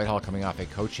Blitz. Whitehall coming off a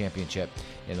co-championship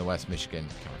in the West Michigan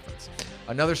Conference.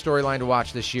 Another storyline to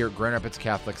watch this year, Grand Rapids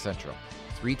Catholic Central.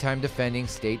 3-time defending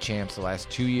state champs the last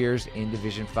 2 years in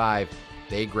Division V.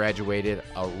 They graduated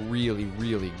a really,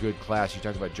 really good class. You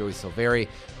talked about Joey Silveri,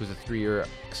 who's a 3-year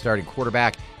starting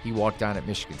quarterback. He walked on at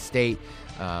Michigan State.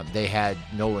 They had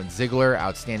Nolan Ziegler,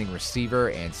 outstanding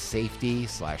receiver and safety /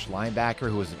 linebacker,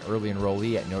 who was an early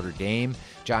enrollee at Notre Dame.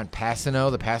 John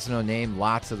Passano, the Passano name,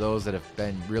 lots of those that have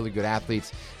been really good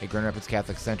athletes at Grand Rapids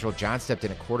Catholic Central. John stepped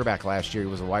in at quarterback last year. He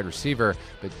was a wide receiver,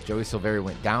 but Joey Silveri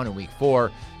went down in week 4.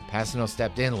 Passano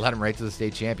stepped in, led him right to the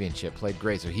state championship, played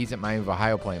great. So he's at Miami of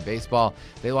Ohio playing baseball.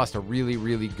 They lost a really,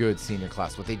 really good senior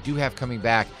class. What they do have coming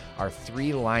back are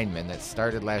 3 linemen that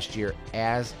started last year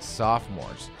as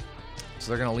sophomores. So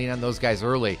they're going to lean on those guys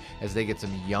early as they get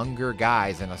some younger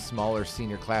guys and a smaller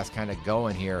senior class kind of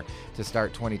going here to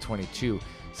start 2022.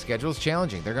 Schedule's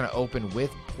challenging. They're going to open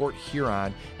with Port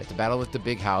Huron at the Battle at the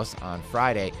Big House on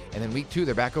Friday. And then week 2,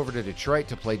 they're back over to Detroit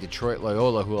to play Detroit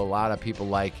Loyola, who a lot of people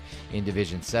like in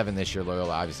Division 7 this year.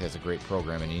 Loyola obviously has a great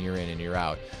program, and year in and year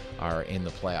out are in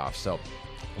the playoffs. So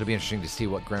it'll be interesting to see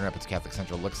what Grand Rapids Catholic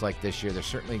Central looks like this year. They're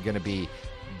certainly going to be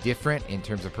different in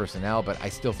terms of personnel, but I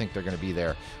still think they're going to be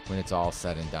there when it's all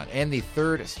said and done. And the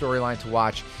third storyline to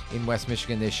watch in West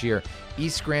Michigan this year,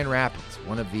 East Grand Rapids,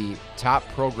 one of the top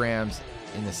programs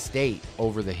in the state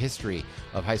over the history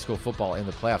of high school football in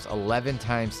the playoffs,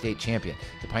 11-time state champion.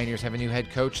 The Pioneers have a new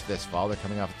head coach this fall. They're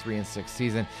coming off a 3-6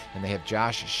 season, and they have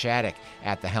Josh Shattuck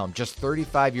at the helm. Just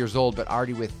 35 years old, but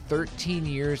already with 13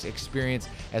 years experience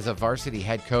as a varsity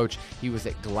head coach. He was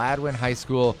at Gladwin High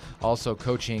School, also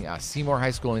coaching Seymour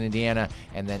High School in Indiana,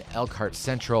 and then Elkhart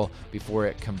Central before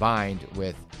it combined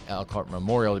with Elkhart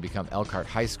Memorial to become Elkhart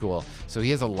High School. So he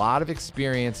has a lot of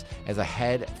experience as a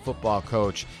head football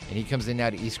coach, and he comes in now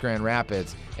to East Grand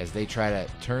Rapids as they try to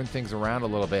turn things around a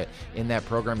little bit in that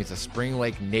program. He's a Spring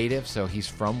Lake native, so he's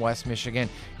from West Michigan,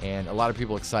 and a lot of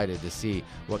people excited to see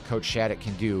what Coach Shattuck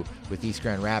can do with East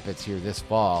Grand Rapids here this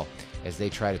fall as they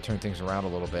try to turn things around a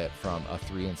little bit from a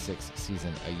 3-6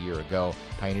 season a year ago.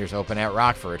 Pioneers open at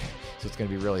Rockford, so it's going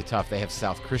to be really tough. They have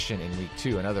South Christian in week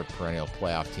 2, another perennial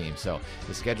playoff team. So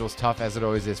the schedule's tough, as it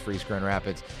always is for East Grand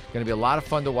Rapids. Going to be a lot of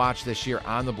fun to watch this year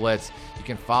on the Blitz. You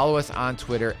can follow us on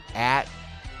Twitter at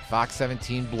Fox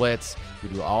 17 Blitz. We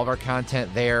do all of our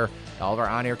content there. All of our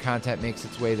on-air content makes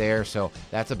its way there, so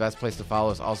that's the best place to follow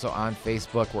us. Also on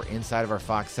Facebook, we're inside of our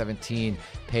Fox 17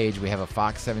 page. We have a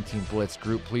Fox 17 Blitz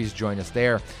group. Please join us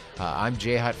there. I'm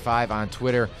JHut5 on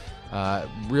Twitter.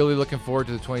 Really looking forward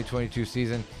to the 2022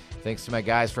 season. Thanks to my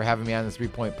guys for having me on the 3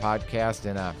 Point Podcast,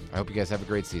 and I hope you guys have a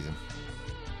great season.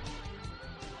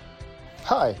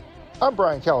 Hi, I'm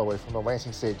Brian Calloway from the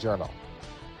Lansing State Journal.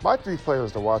 My 3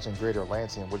 players to watch in Greater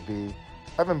Lansing would be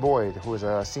Evan Boyd, who is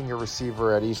a senior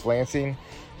receiver at East Lansing.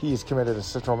 He is committed to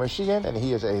Central Michigan, and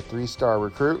he is a 3-star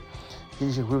recruit.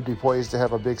 He would be poised to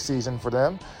have a big season for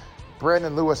them.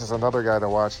 Brandon Lewis is another guy to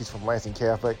watch. He's from Lansing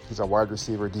Catholic. He's a wide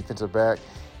receiver, defensive back.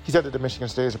 He's headed to Michigan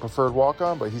State as a preferred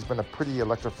walk-on, but he's been a pretty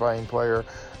electrifying player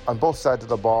on both sides of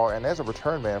the ball and as a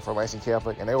return man for Lansing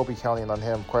Catholic, and they will be counting on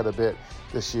him quite a bit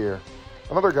this year.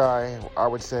 Another guy I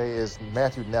would say is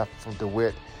Matthew Neff from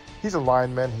DeWitt. He's a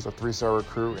lineman, he's a 3-star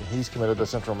recruit, and he's committed to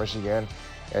Central Michigan.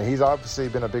 And he's obviously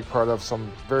been a big part of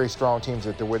some very strong teams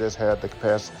that DeWitt has had the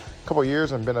past couple of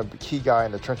years and been a key guy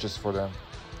in the trenches for them.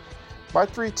 My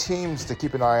 3 teams to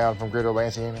keep an eye on from Greater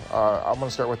Lansing, I'm going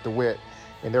to start with DeWitt.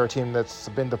 And they're a team that's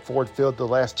been to Ford Field the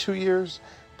last 2 years.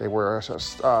 They were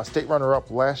a state runner-up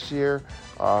last year,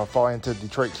 falling to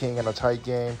Detroit King in a tight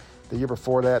game. The year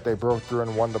before that, they broke through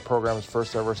and won the program's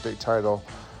first ever state title.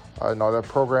 They're a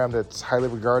program that's highly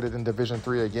regarded in Division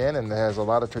III again and has a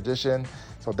lot of tradition.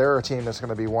 So they're a team that's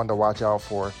going to be one to watch out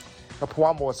for.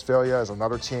 Pewamo Westphalia is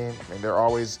another team. I mean, they're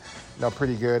always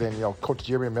pretty good. And, Coach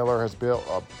Jeremy Miller has built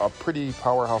a pretty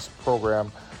powerhouse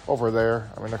program over there.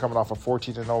 I mean, they're coming off a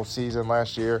 14-0 season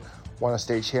last year, won a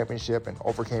state championship, and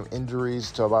overcame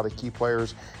injuries to a lot of key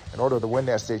players in order to win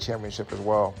that state championship as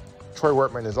well. Troy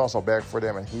Wortman is also back for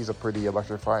them, and he's a pretty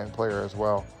electrifying player as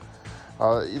well.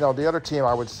 The other team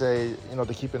I would say,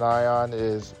 to keep an eye on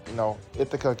is,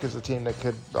 Ithaca is a team that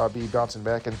could be bouncing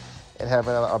back and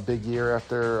having a big year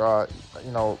after,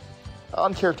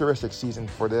 uncharacteristic season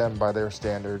for them by their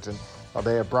standards. And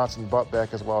they have Bronson Butt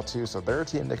back as well, too. So they're a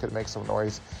team that could make some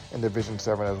noise in Division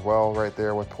 7 as well, right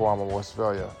there with Pewamo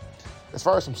Westphalia. As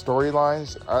far as some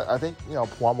storylines, I think,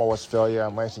 Pewamo Westphalia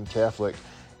and Lansing Catholic,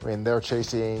 I mean, they're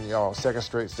chasing, second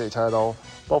straight state title.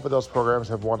 Both of those programs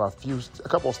have won a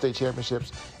couple of state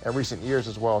championships in recent years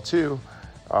as well, too.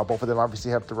 Both of them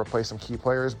obviously have to replace some key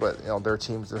players, but, they're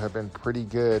teams that have been pretty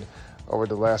good over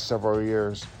the last several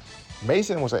years.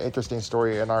 Mason was an interesting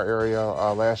story in our area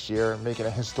last year, making a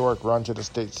historic run to the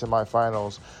state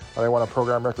semifinals. They won a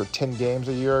program record 10 games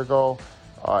a year ago,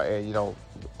 and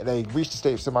they reached the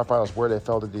state semifinals where they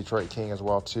fell to Detroit King as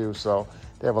well, too. So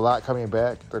they have a lot coming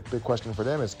back. The big question for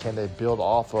them is, can they build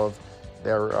off of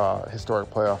their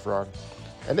historic playoff run?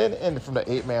 And then from the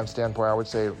 8-man standpoint, I would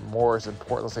say Morris and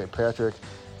Portland St. Patrick,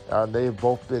 they've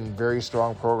both been very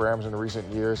strong programs in recent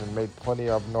years and made plenty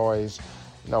of noise.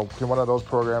 Can one of those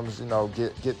programs,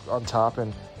 get on top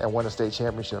and win a state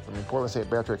championship? I mean, Portland St.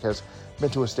 Patrick has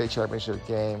been to a state championship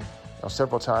game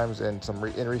several times in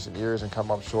recent years and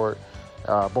come up short.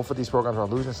 Both of these programs are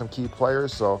losing some key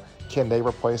players, so can they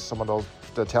replace some of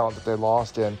the talent that they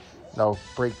lost and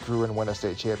break through and win a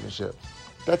state championship?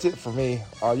 That's it for me.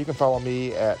 You can follow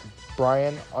me at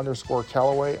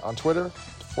Brian_Calloway on Twitter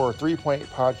for 3 Point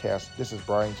Podcast. This is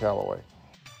Brian Calloway.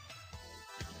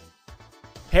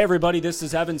 Hey everybody, this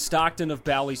is Evan Stockton of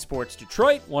Bally Sports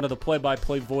Detroit, one of the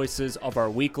play-by-play voices of our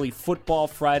weekly Football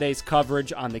Fridays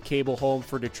coverage on the cable home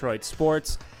for Detroit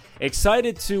sports.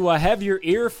 Excited to have your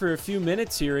ear for a few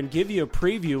minutes here and give you a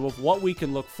preview of what we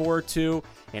can look forward to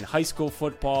in high school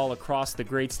football across the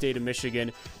great state of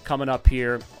Michigan coming up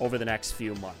here over the next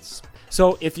few months.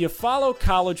 So if you follow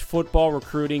college football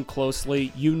recruiting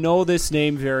closely, you know this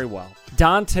name very well.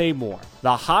 Dante Moore,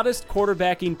 the hottest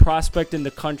quarterbacking prospect in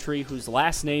the country whose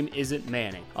last name isn't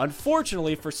Manning.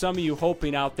 Unfortunately, for some of you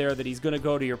hoping out there that he's going to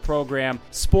go to your program,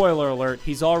 spoiler alert,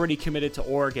 he's already committed to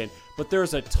Oregon. But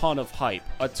there's a ton of hype,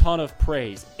 a ton of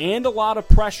praise, and a lot of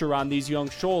pressure on these young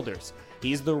shoulders.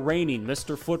 He's the reigning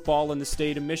Mr. Football in the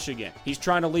state of Michigan. He's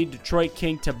trying to lead Detroit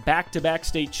King to back-to-back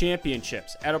state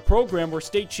championships at a program where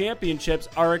state championships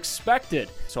are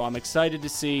expected. So I'm excited to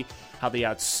see how the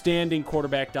outstanding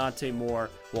quarterback Dante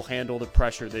Moore will handle the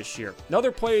pressure this year. Another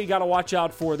player you got to watch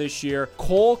out for this year,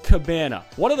 Cole Cabana,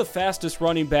 one of the fastest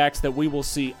running backs that we will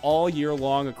see all year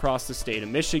long across the state of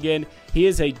Michigan. He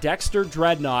is a Dexter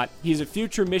Dreadnought. He's a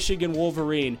future Michigan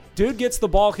Wolverine. Dude gets the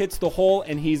ball, hits the hole,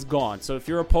 and he's gone. So if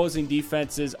you're opposing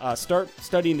defenses, start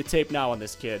studying the tape now on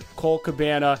this kid. Cole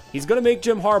Cabana, he's going to make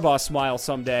Jim Harbaugh smile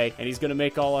someday, and he's going to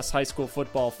make all us high school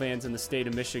football fans in the state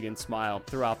of Michigan smile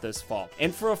throughout this fall.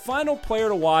 And for a final player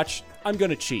to watch, I'm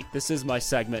going to cheat. This is my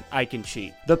segment. I can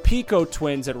cheat. The Pico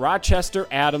twins at Rochester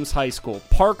Adams High School,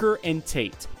 Parker and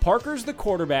Tate. Parker's the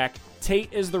quarterback.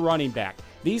 Tate is the running back.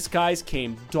 These guys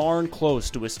came darn close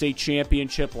to a state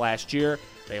championship last year.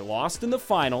 They lost in the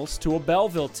finals to a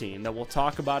Belleville team that we'll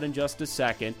talk about in just a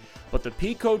second. But the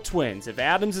Pico Twins, if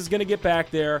Adams is going to get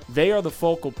back there, they are the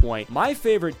focal point. My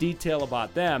favorite detail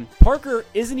about them, Parker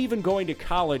isn't even going to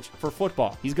college for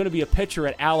football. He's going to be a pitcher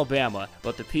at Alabama,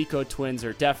 but the Pico Twins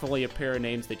are definitely a pair of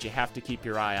names that you have to keep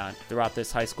your eye on throughout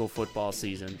this high school football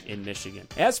season in Michigan.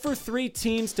 As for 3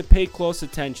 teams to pay close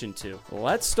attention to,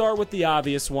 let's start with the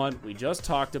obvious one. We just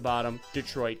talked about them,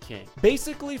 Detroit King.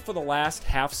 Basically, for the last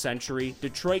half century,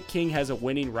 Detroit King has a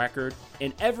winning record,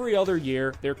 and every other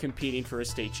year, they're competing for a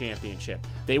state championship.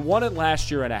 They won it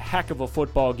last year in a heck of a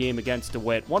football game against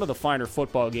DeWitt, one of the finer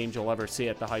football games you'll ever see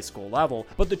at the high school level.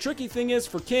 But the tricky thing is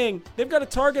for King, they've got a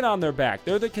target on their back.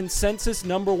 They're the consensus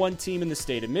number 1 team in the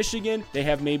state of Michigan. They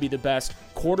have maybe the best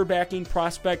quarterbacking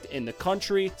prospect in the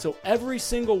country. So every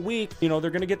single week, they're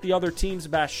going to get the other team's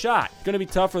best shot. It's going to be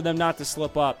tough for them not to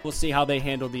slip up. We'll see how they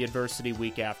handle the adversity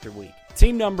week after week.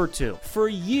 Team number 2. For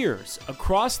years,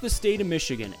 across the state of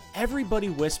Michigan, everybody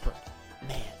whispered,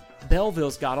 man,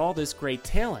 Belleville's got all this great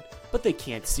talent, but they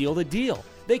can't seal the deal.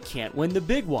 They can't win the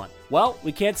big one. Well,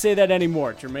 we can't say that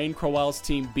anymore. Jermaine Crowell's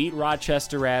team beat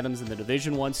Rochester Adams in the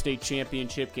Division I state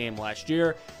championship game last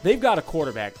year. They've got a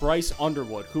quarterback, Bryce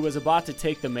Underwood, who is about to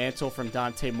take the mantle from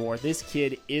Dante Moore. This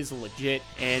kid is legit,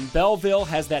 and Belleville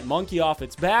has that monkey off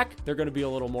its back. They're going to be a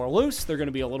little more loose. They're going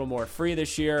to be a little more free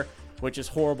this year, which is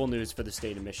horrible news for the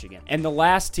state of Michigan. And the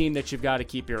last team that you've got to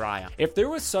keep your eye on. If there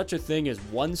was such a thing as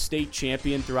one state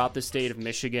champion throughout the state of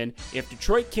Michigan, if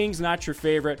Detroit King's not your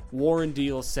favorite, Warren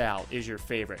De La Salle is your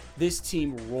favorite. This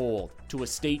team rolled to a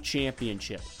state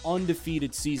championship,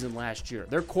 undefeated season last year.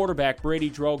 Their quarterback, Brady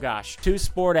Drogosh,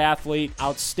 2-sport athlete,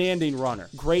 outstanding runner,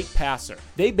 great passer.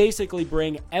 They basically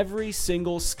bring every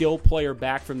single skill player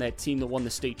back from that team that won the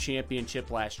state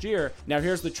championship last year. Now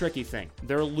here's the tricky thing.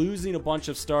 They're losing a bunch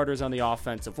of starters on the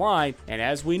offensive line, and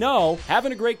as we know,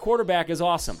 having a great quarterback is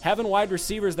awesome. Having wide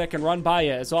receivers that can run by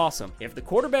you is awesome. If the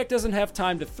quarterback doesn't have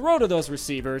time to throw to those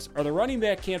receivers, or the running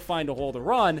back can't find a hole to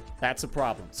run, that's a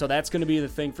problem. So that's going to be the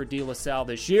thing for De La Salle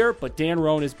this year, but Dan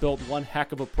Roan has built one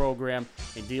heck of a program,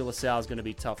 and De La Salle is going to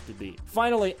be tough to beat.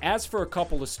 Finally, as for a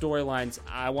couple of storylines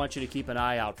I want you to keep an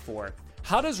eye out for.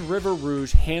 How does River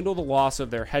Rouge handle the loss of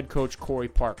their head coach, Corey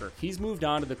Parker? He's moved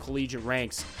on to the collegiate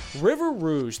ranks. River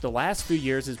Rouge, the last few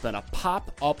years, has been a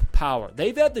pop-up power.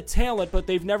 They've had the talent, but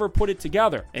they've never put it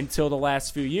together until the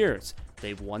last few years.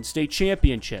 They've won state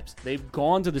championships. They've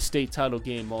gone to the state title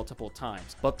game multiple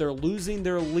times, but they're losing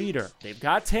their leader. They've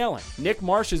got talent. Nick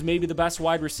Marsh is maybe the best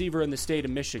wide receiver in the state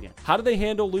of Michigan. How do they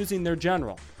handle losing their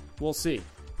general? We'll see.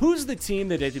 Who's the team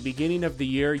that at the beginning of the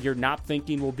year you're not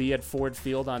thinking will be at Ford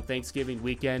Field on Thanksgiving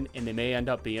weekend and they may end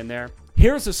up being there?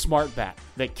 Here's a smart bet.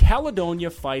 The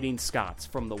Caledonia Fighting Scots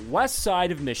from the west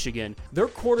side of Michigan, their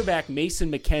quarterback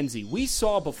Mason McKenzie, we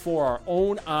saw before our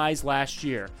own eyes last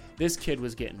year. This kid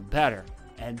was getting better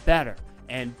and better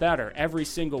and better every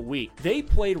single week. They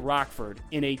played Rockford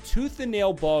in a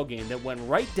tooth-and-nail ball game that went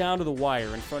right down to the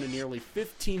wire in front of nearly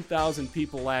 15,000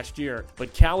 people last year.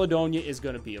 But Caledonia is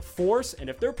going to be a force, and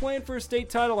if they're playing for a state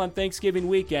title on Thanksgiving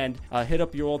weekend, hit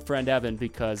up your old friend Evan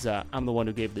because I'm the one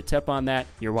who gave the tip on that.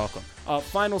 You're welcome.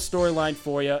 Final storyline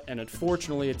for you, and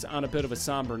unfortunately it's on a bit of a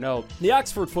somber note. The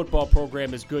Oxford football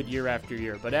program is good year after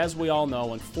year, but as we all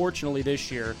know, unfortunately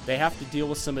this year, they have to deal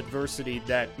with some adversity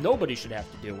that nobody should have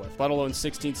to deal with, let alone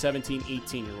 16, 17,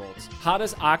 18-year-olds. How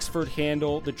does Oxford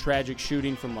handle the tragic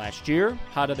shooting from last year?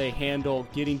 How do they handle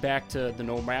getting back to the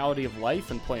normality of life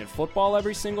and playing football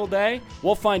every single day?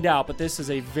 We'll find out, but this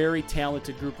is a very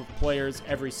talented group of players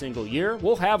every single year.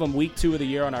 We'll have them week 2 of the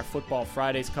year on our Football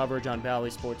Fridays coverage on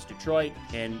Valley Sports Detroit,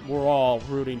 and we're all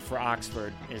rooting for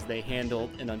Oxford as they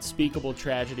handled an unspeakable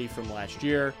tragedy from last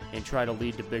year and try to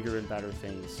lead to bigger and better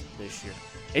things this year.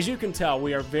 As you can tell,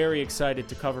 we are very excited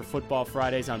to cover Football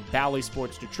Fridays on Valley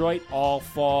Sports Detroit all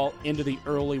fall into the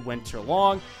early winter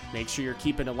long. Make sure you're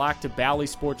keeping it locked to Valley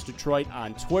Sports Detroit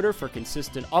on Twitter for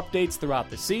consistent updates throughout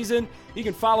the season. You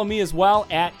can follow me as well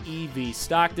at EV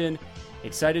Stockton.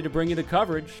 Excited to bring you the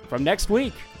coverage from next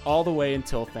week all the way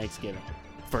until Thanksgiving.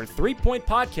 For 3 Point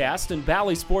Podcast and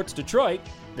Valley Sports Detroit,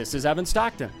 this is Evan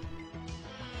Stockton.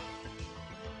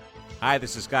 Hi,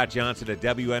 this is Scott Johnson at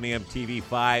WNEM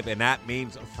TV5, and that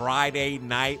means Friday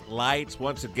Night Lights.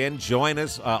 Once again, join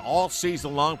us all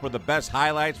season long for the best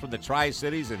highlights from the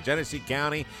Tri-Cities and Genesee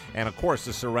County and, of course,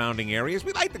 the surrounding areas.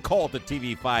 We like to call it the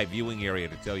TV5 viewing area,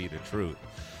 to tell you the truth.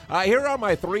 Here are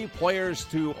my 3 players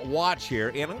to watch here,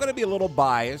 and I'm going to be a little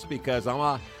biased because I'm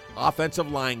an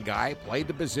offensive line guy, played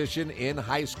the position in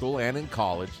high school and in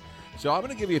college. So I'm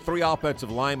going to give you 3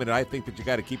 offensive linemen that I think that you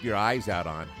got to keep your eyes out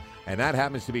on. and that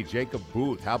happens to be Jacob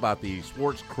Booth. How about the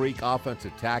Swartz Creek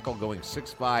offensive tackle going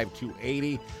 6'5",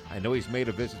 280? I know he's made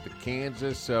a visit to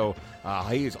Kansas, so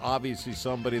he is obviously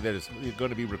somebody that is going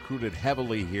to be recruited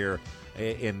heavily here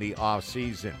in the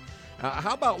offseason.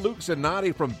 How about Luke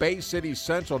Zanotti from Bay City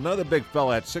Central? Another big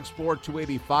fella at 6'4",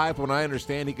 285. When I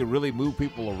understand, he can really move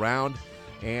people around.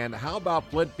 And how about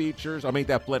Flint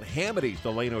Hamity's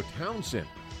Delano Townsend?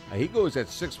 He goes at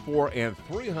 6'4" and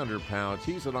 300 pounds.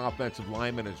 He's an offensive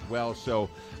lineman as well. So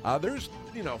there's,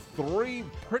 three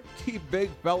pretty big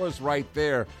fellas right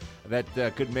there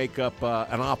that could make up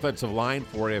an offensive line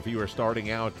for you if you were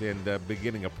starting out and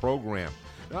beginning a program.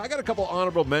 Now, I got a couple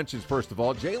honorable mentions, first of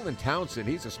all. Jalen Townsend,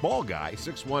 he's a small guy,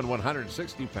 6'1",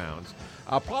 160 pounds.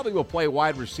 Probably will play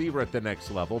wide receiver at the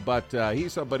next level, but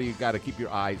he's somebody you got to keep your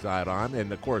eyes out on.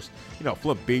 And, of course,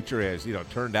 Flint Beecher has,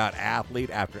 turned out athlete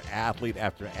after athlete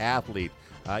after athlete,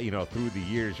 through the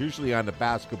years, usually on the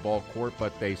basketball court,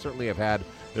 but they certainly have had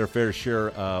their fair share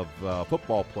of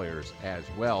football players as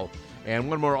well. And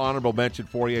one more honorable mention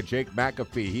for you, Jake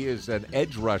McAfee. He is an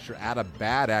edge rusher out of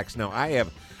Bad Axe. Now, I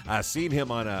have seen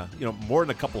him on more than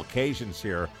a couple occasions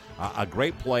here. A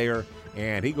great player,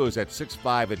 and he goes at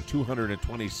 6'5" and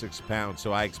 226 pounds,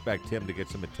 so I expect him to get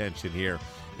some attention here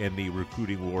in the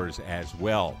recruiting wars as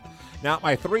well. Now,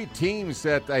 my three teams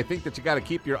that I think that you got to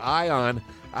keep your eye on,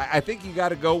 I think you got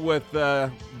to go with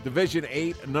Division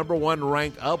 8, number 1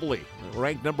 ranked Ubly,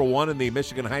 ranked number 1 in the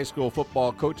Michigan High School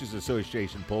Football Coaches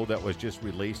Association poll that was just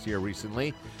released here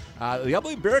recently. The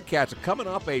Ubly Bearcats are coming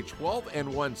off a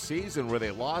 12-1 season where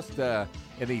they lost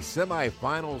in the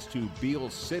semifinals to Beale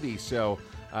City. So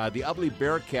the Ubly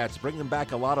Bearcats bringing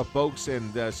back a lot of folks,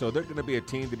 and so they're going to be a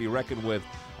team to be reckoned with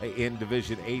in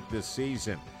Division 8 this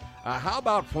season. How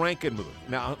about Frankenmuth?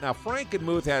 Now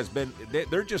Frankenmuth has been,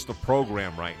 they're just a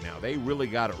program right now. They really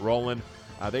got it rolling.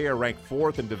 They are ranked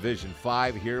 4th in Division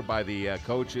 5 here by the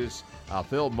coaches.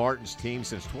 Phil Martin's team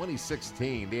since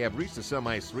 2016. They have reached the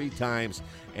semis 3 times,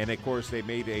 and of course they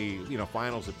made a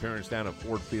finals appearance down at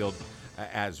Ford Field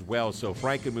as well. So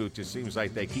Frankenmuth just seems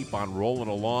like they keep on rolling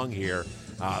along here,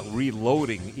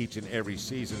 reloading each and every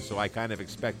season. So I kind of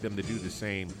expect them to do the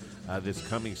same this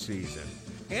coming season.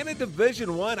 And in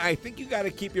Division 1, I think you got to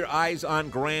keep your eyes on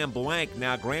Grand Blanc.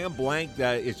 Now, Grand Blanc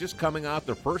is just coming off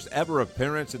their first ever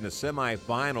appearance in the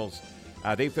semifinals.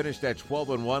 They finished at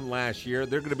 12-1 last year.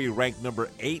 They're going to be ranked number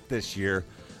 8 this year,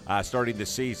 starting the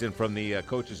season from the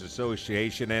Coaches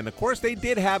Association. And, of course, they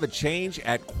did have a change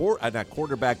at not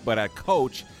quarterback, but at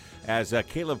coach, as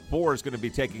Caleb Four is going to be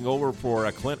taking over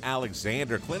for Clint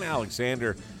Alexander. Clint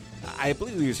Alexander, I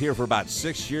believe he was here for about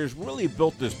 6 years, really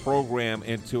built this program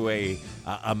into a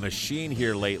machine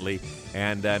here lately.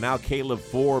 And now Caleb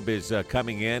Forbes is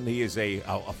coming in. He is a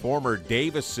former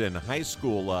Davison High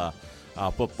School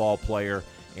football player,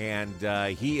 and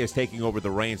he is taking over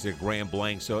the reins at Grand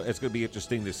Blanc. So it's going to be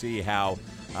interesting to see how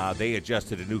they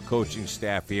adjusted a new coaching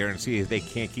staff here and see if they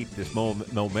can't keep this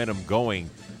momentum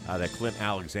going that Clint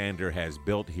Alexander has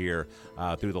built here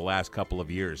through the last couple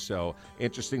of years. So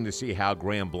interesting to see how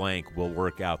Grand Blanc will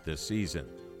work out this season.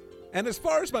 And as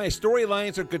far as my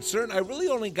storylines are concerned, I really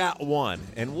only got one.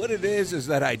 And what it is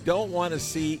that I don't want to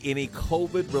see any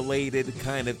COVID-related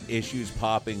kind of issues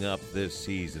popping up this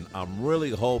season. I'm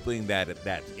really hoping that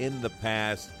that's in the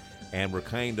past and we're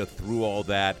kind of through all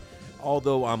that.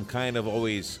 Although I'm kind of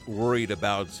always worried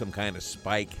about some kind of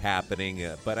spike happening.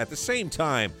 But at the same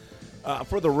time,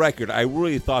 for the record, I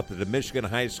really thought that the Michigan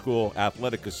High School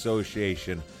Athletic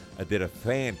Association did a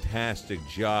fantastic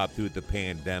job through the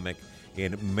pandemic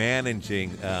in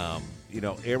managing,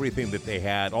 everything that they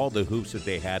had, all the hoops that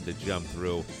they had to jump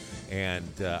through. And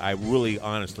I really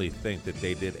honestly think that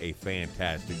they did a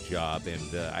fantastic job.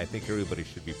 And I think everybody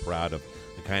should be proud of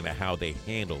the kind of how they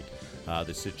handled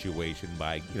the situation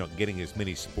by, getting as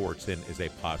many sports in as they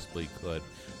possibly could.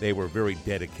 They were very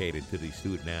dedicated to these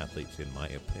student athletes, in my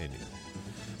opinion.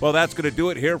 Well, that's going to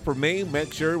do it here for me.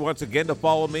 Make sure, once again, to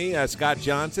follow me, Scott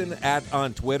Johnson,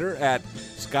 on Twitter, at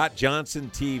Scott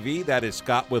Johnson TV. That is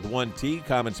Scott with 1 T,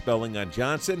 common spelling on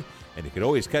Johnson. And you can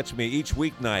always catch me each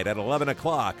weeknight at 11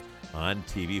 o'clock on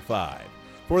TV5.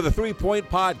 For the 3 Point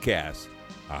Podcast,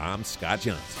 I'm Scott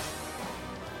Johnson.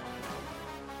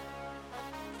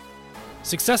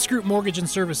 Success Group Mortgage and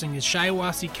Servicing is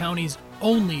Shiawassee County's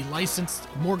only licensed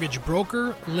mortgage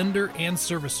broker, lender, and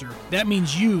servicer. That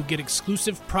means you get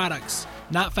exclusive products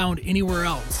not found anywhere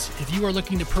else. If you are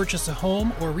looking to purchase a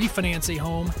home or refinance a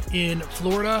home in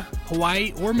Florida,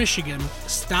 Hawaii, or Michigan,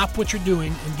 stop what you're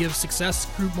doing and give Success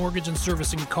Group Mortgage and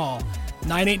Servicing a call.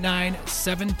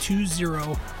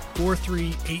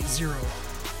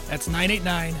 989-720-4380. That's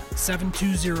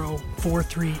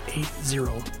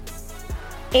 989-720-4380.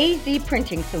 AZ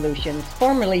Printing Solutions,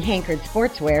 formerly Hankard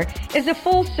Sportswear, is a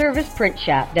full-service print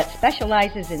shop that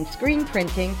specializes in screen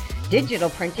printing, digital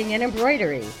printing, and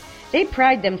embroidery. They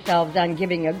pride themselves on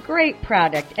giving a great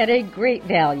product at a great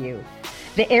value.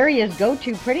 The area's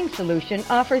go-to printing solution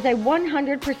offers a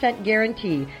 100%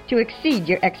 guarantee to exceed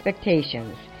your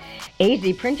expectations.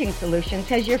 AZ Printing Solutions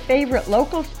has your favorite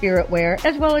local spiritware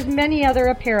as well as many other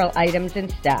apparel items in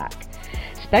stock.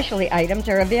 Specialty items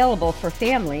are available for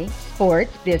family,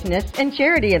 sports, business, and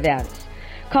charity events.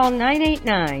 Call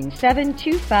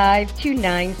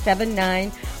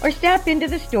 989-725-2979 or stop into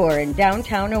the store in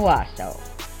downtown Owasso.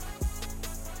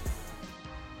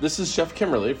 This is Chef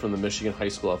Kimberly from the Michigan High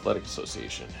School Athletic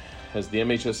Association. As the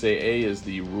MHSAA is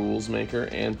the rules maker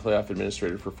and playoff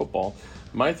administrator for football,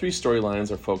 my three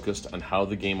storylines are focused on how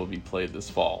the game will be played this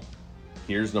fall.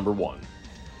 Here's number one.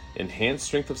 Enhanced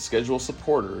strength of schedule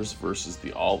supporters versus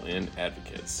the all-in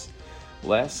advocates.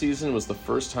 Last season was the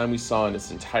first time we saw in its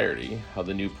entirety how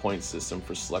the new point system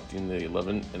for selecting the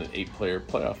 11 and 8-player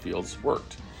playoff fields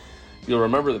worked. You'll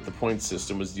remember that the point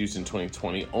system was used in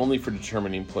 2020 only for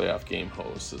determining playoff game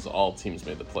hosts, as all teams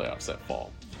made the playoffs that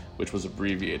fall, which was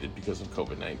abbreviated because of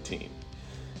COVID-19.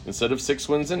 Instead of 6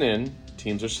 wins and in,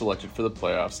 teams are selected for the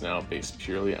playoffs now based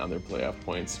purely on their playoff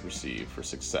points received for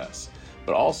success,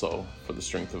 but also for the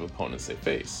strength of opponents they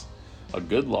face. A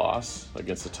good loss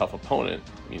against a tough opponent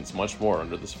means much more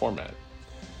under this format.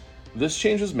 This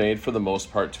change was made for the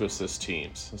most part to assist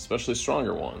teams, especially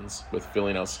stronger ones, with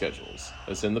filling out schedules,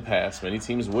 as in the past many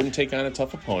teams wouldn't take on a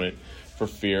tough opponent for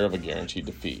fear of a guaranteed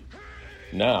defeat.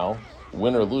 Now,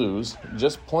 win or lose,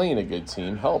 just playing a good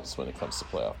team helps when it comes to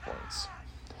playoff points.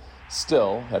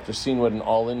 Still, after seeing what an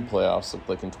all-in playoffs looked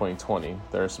like in 2020,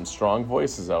 there are some strong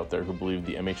voices out there who believe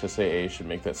the MHSAA should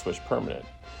make that switch permanent.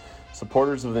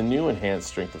 Supporters of the new enhanced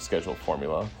strength of schedule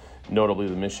formula, notably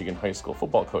the Michigan High School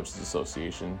Football Coaches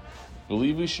Association,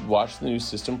 believe we should watch the new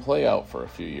system play out for a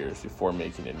few years before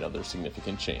making another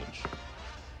significant change.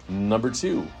 Number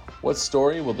two, what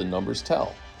story will the numbers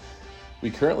tell? We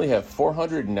currently have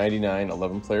 499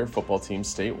 11-player football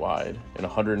teams statewide and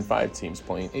 105 teams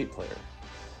playing 8-player.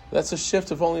 That's a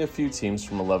shift of only a few teams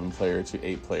from 11-player to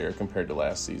 8-player compared to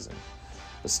last season,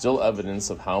 but still evidence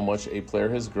of how much 8-player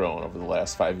has grown over the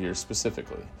last 5 years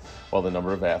specifically, while the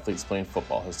number of athletes playing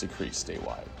football has decreased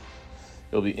statewide.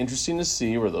 It'll be interesting to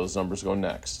see where those numbers go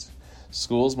next.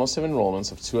 Schools must have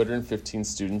enrollments of 215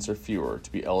 students or fewer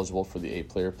to be eligible for the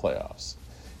 8-player playoffs,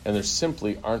 and there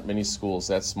simply aren't many schools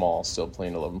that small still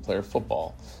playing 11-player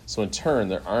football, so in turn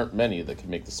there aren't many that can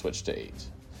make the switch to 8.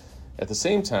 At the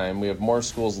same time, we have more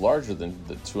schools larger than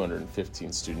the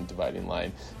 215 student dividing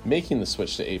line making the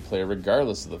switch to 8-player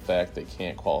regardless of the fact they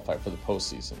can't qualify for the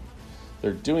postseason.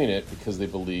 They're doing it because they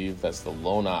believe that's the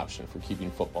lone option for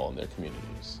keeping football in their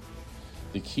communities.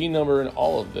 The key number in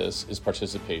all of this is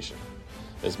participation.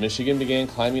 As Michigan began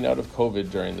climbing out of COVID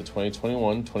during the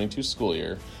 2021-22 school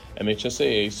year,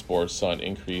 MHSAA sports saw an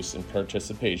increase in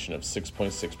participation of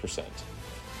 6.6%.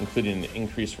 including an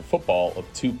increase for football of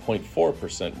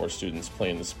 2.4% more students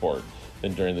playing the sport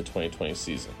than during the 2020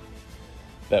 season.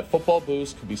 That football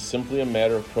boost could be simply a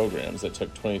matter of programs that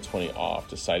took 2020 off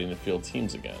deciding to field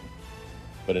teams again.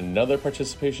 But another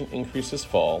participation increase this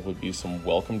fall would be some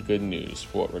welcomed good news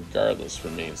for what regardless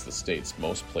remains the state's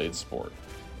most played sport.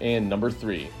 And number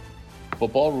 3,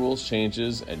 football rules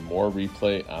changes and more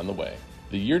replay on the way.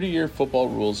 The year-to-year football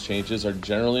rules changes are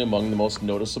generally among the most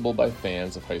noticeable by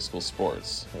fans of high school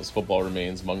sports, as football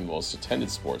remains among the most attended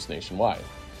sports nationwide.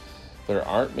 There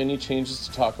aren't many changes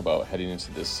to talk about heading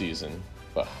into this season,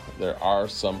 but there are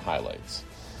some highlights.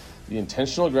 The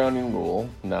intentional grounding rule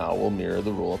now will mirror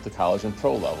the rule at the college and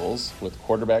pro levels, with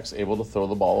quarterbacks able to throw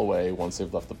the ball away once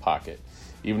they've left the pocket,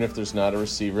 even if there's not a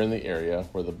receiver in the area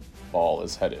where the ball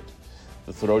is headed.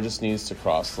 The throw just needs to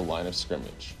cross the line of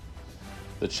scrimmage.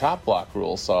 The chop block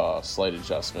rule saw a slight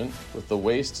adjustment, with the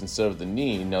waist instead of the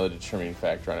knee now the determining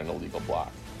factor on an illegal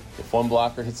block. If one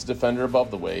blocker hits a defender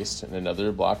above the waist and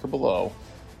another blocker below,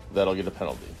 that'll get a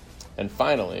penalty. And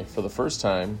finally, for the first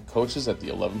time, coaches at the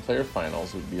 11-player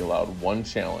finals would be allowed one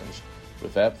challenge,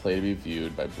 with that play to be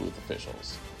viewed by booth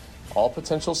officials. All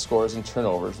potential scores and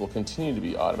turnovers will continue to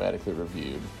be automatically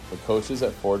reviewed, but coaches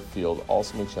at Ford Field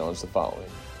also may challenge the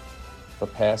following. If a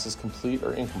pass is complete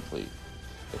or incomplete,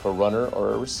 if a runner or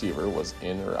a receiver was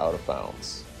in or out of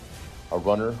bounds, a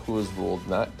runner who was ruled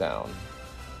not down,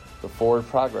 the forward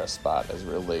progress spot as it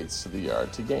relates to the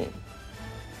yard to gain,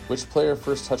 which player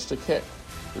first touched a kick,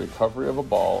 the recovery of a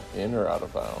ball in or out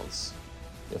of bounds,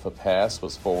 if a pass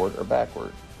was forward or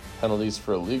backward, penalties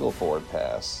for illegal forward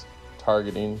pass,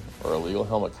 targeting or illegal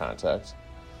helmet contact,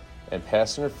 and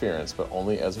pass interference, but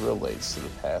only as it relates to the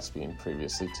pass being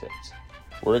previously tipped.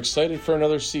 We're excited for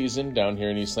another season down here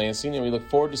in East Lansing, and we look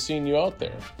forward to seeing you out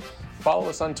there. Follow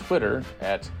us on Twitter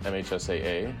at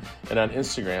MHSAA and on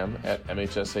Instagram at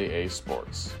MHSAA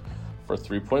Sports. For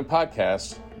 3 Point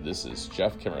Podcast, this is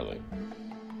Jeff Kimmerly.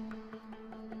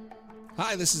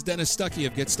 Hi, this is Dennis Stuckey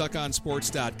of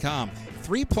GetStuckOnSports.com.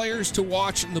 3 players to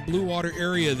watch in the Blue Water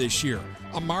area this year.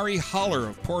 Amari Holler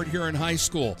of Port Huron High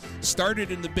School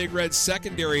started in the Big Red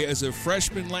secondary as a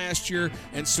freshman last year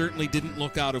and certainly didn't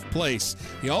look out of place.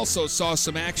 He also saw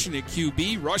some action at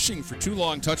QB, rushing for 2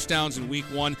 long touchdowns in Week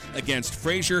 1 against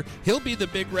Frazier. He'll be the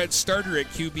Big Red starter at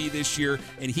QB this year,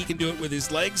 and he can do it with his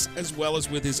legs as well as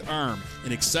with his arm.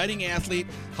 An exciting athlete,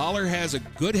 Holler has a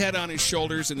good head on his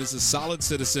shoulders and is a solid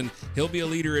citizen. He'll be a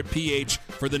leader at PH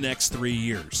for the next 3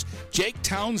 years. Jake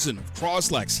Townsend of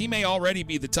Croslex, he may already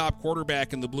be the top quarterback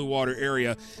in the Blue Water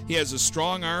area. He has a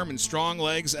strong arm and strong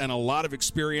legs and a lot of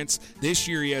experience. This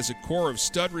year he has a core of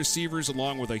stud receivers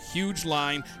along with a huge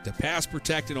line to pass,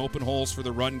 protect, and open holes for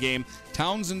the run game.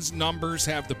 Townsend's numbers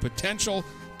have the potential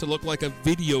to look like a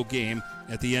video game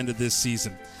at the end of this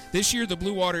season. This year, the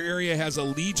Blue Water area has a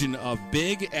legion of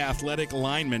big athletic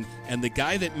linemen, and the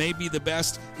guy that may be the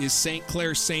best is St.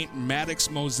 Clair St. Maddox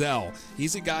Moselle.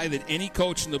 He's a guy that any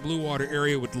coach in the Blue Water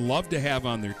area would love to have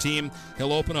on their team.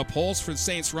 He'll open up holes for the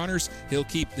Saints runners, he'll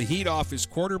keep the heat off his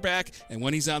quarterback, and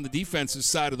when he's on the defensive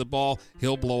side of the ball,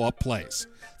 he'll blow up plays.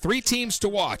 3 teams to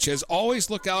watch. As always,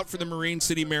 look out for the Marine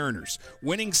City Mariners.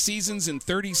 Winning seasons in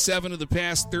 37 of the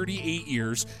past 38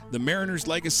 years, the Mariners'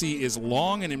 legacy is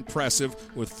long and impressive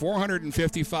with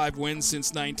 455 wins since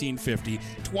 1950,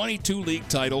 22 league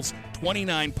titles,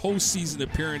 29 postseason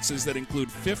appearances that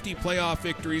include 50 playoff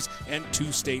victories and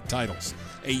 2 state titles.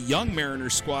 A young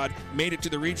Mariners squad made it to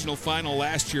the regional final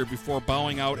last year before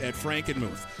bowing out at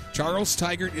Frankenmuth. Charles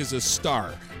Tigert is a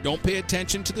star. Don't pay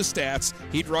attention to the stats.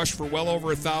 He'd rush for well over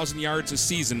 1,000 yards a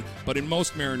season, but in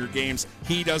most Mariner games,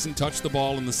 he doesn't touch the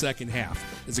ball in the second half.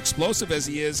 As explosive as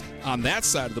he is on that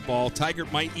side of the ball,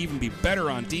 Tigert might even be better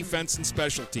on defense and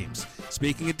special teams.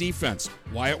 Speaking of defense,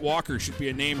 Wyatt Walker should be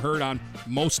a name heard on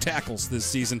most tackles this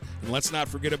season. And let's not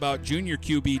forget about junior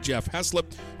QB Jeff Heslop,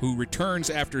 who returns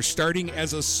after starting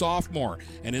as a sophomore.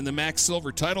 And in the Max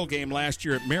Silver title game last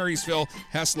year at Marysville,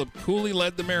 Heslop coolly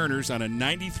led the Mariners on a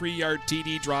 93-yard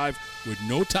TD drive with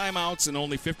no timeouts and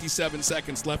only 57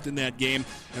 seconds left in that game.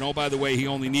 And oh, by the way, he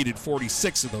only needed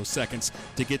 46 of those seconds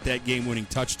to get that game-winning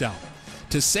touchdown.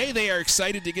 To say they are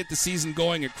excited to get the season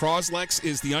going at Croslex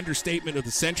is the understatement of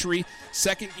the century.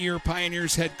 Second-year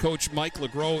Pioneers head coach Mike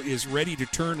LeGros is ready to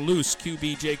turn loose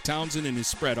QB Jake Townsend in his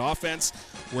spread offense,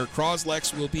 where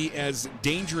Croslex will be as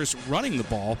dangerous running the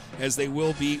ball as they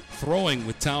will be throwing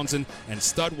with Townsend and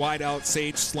stud wideout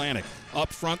Sage Slanik.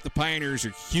 Up front, the Pioneers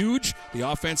are huge. The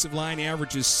offensive line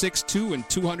averages 6'2" and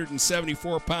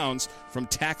 274 pounds from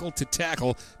tackle to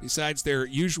tackle. Besides their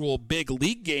usual big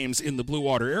league games in the Blue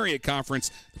Water Area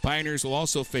Conference, the Pioneers will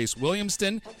also face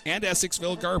Williamston and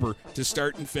Essexville Garber to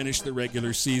start and finish the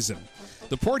regular season.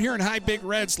 The Port Huron High Big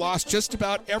Reds lost just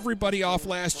about everybody off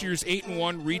last year's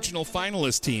 8-1 regional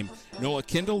finalist team. Noah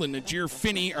Kindle and Najir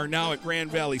Finney are now at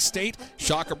Grand Valley State.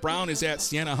 Shaka Brown is at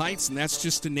Siena Heights, and that's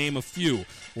just to name a few.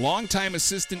 Longtime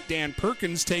assistant Dan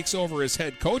Perkins takes over as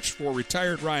head coach for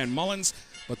retired Ryan Mullins,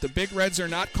 but the Big Reds are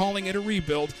not calling it a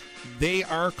rebuild. They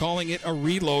are calling it a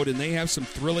reload, and they have some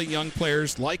thrilling young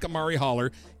players like Amari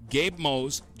Holler, Gabe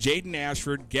Mose, Jaden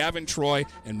Ashford, Gavin Troy,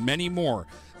 and many more.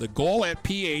 The goal at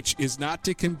PH is not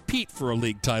to compete for a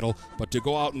league title, but to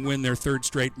go out and win their 3rd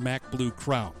straight MAC Blue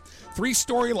crown. 3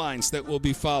 storylines that we'll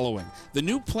be following. The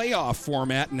new playoff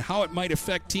format and how it might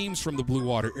affect teams from the Blue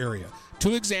Water area.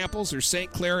 2 examples are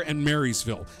St. Clair and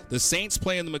Marysville. The Saints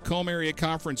play in the Macomb Area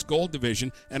Conference Gold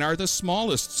Division and are the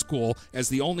smallest school as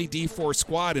the only D4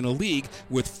 squad in a league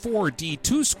with 4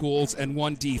 D2 schools and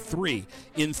 1 D3.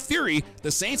 In theory,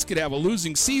 the Saints could have a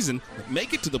losing season but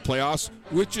make it to the playoffs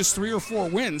with just 3 or 4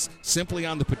 wins simply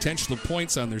on the potential of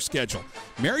points on their schedule.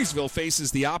 Marysville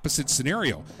faces the opposite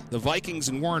scenario. The Vikings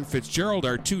and Warren Fitzgerald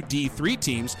are 2 D3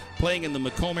 teams playing in the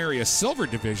Macomb Area Silver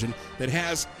Division that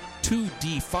has 2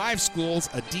 D5 schools,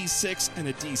 a D6, and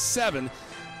a D7.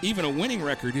 Even a winning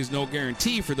record is no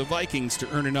guarantee for the Vikings to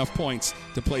earn enough points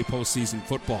to play postseason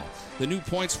football. The new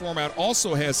points format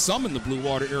also has some in the Blue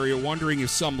Water area wondering if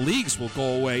some leagues will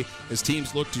go away as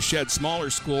teams look to shed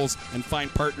smaller schools and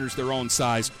find partners their own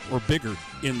size or bigger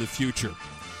in the future.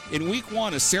 In Week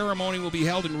 1, a ceremony will be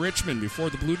held in Richmond before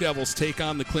the Blue Devils take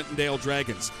on the Clintondale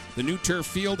Dragons. The new turf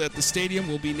field at the stadium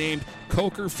will be named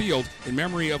Coker Field in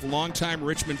memory of longtime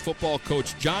Richmond football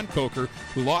coach John Coker,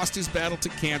 who lost his battle to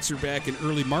cancer back in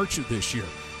early March of this year.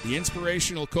 The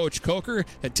inspirational Coach Coker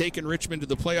had taken Richmond to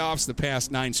the playoffs the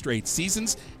past 9 straight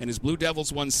seasons, and his Blue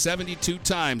Devils won 72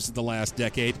 times in the last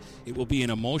decade. It will be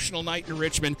an emotional night in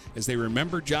Richmond as they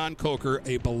remember John Coker,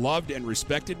 a beloved and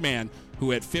respected man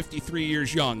who at 53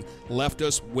 years young left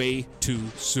us way too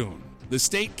soon. The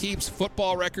state keeps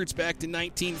football records back to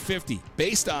 1950.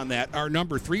 Based on that, our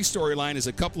number 3 storyline is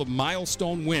a couple of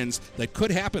milestone wins that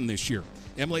could happen this year.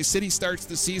 Imlay City starts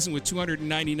the season with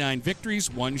 299 victories,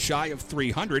 1 shy of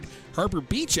 300. Harbor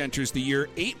Beach enters the year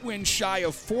 8 wins shy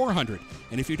of 400.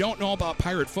 And if you don't know about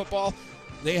Pirate football,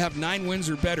 they have 9 wins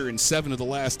or better in 7 of the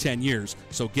last 10 years.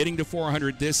 So getting to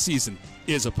 400 this season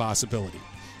is a possibility.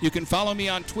 You can follow me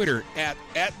on Twitter at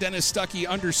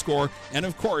 @DennisStuckey_, and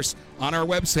of course on our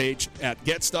webpage at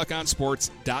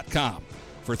GetStuckOnSports.com.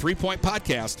 For 3 Point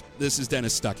Podcast, this is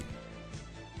Dennis Stuckey.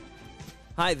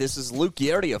 Hi, this is Luke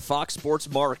Ghiardi of Fox Sports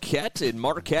Marquette in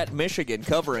Marquette, Michigan,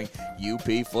 covering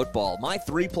UP football. My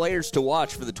 3 players to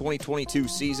watch for the 2022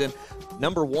 season.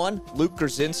 Number 1, Luke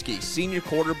Grzinski, senior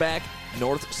quarterback,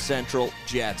 North Central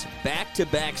Jets.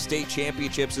 Back-to-back state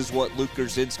championships is what Luke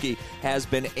Grzinski has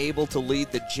been able to lead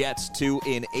the Jets to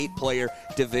in 8-player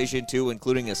Division II,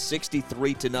 including a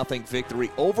 63-0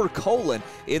 victory over Colon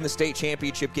in the state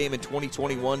championship game in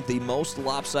 2021, the most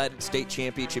lopsided state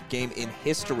championship game in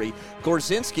history.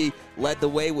 Grzinski led the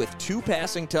way with 2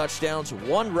 passing touchdowns,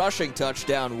 1 rushing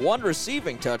touchdown, 1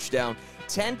 receiving touchdown,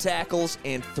 10 tackles,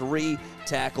 and 3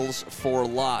 tackles for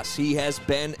loss. He has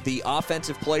been the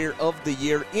Offensive Player of the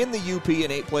Year in the UP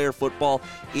in 8-player football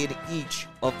in each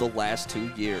of the last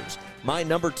 2 years. My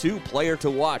number 2 player to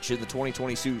watch in the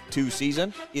 2022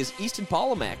 season is Easton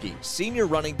Palomaki, senior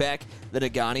running back, the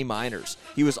Negaunee Miners.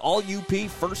 He was all-UP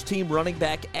first-team running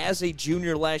back as a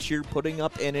junior last year, putting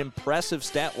up an impressive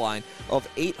stat line of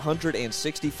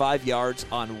 865 yards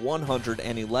on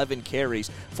 111 carries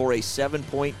for a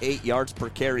 7.8 yards per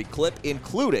carry clip,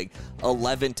 including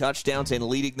 11 touchdowns and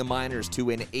leading the Miners to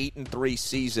an 8-3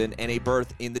 season and a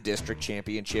berth in the district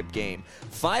championship game.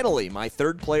 Finally, my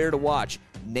 3rd player to watch,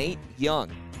 Nate Young,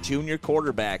 junior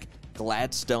quarterback,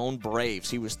 Gladstone Braves.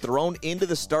 He was thrown into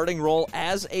the starting role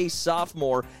as a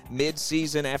sophomore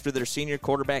mid-season after their senior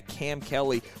quarterback Cam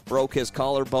Kelly broke his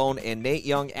collarbone, and Nate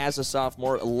Young, as a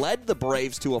sophomore, led the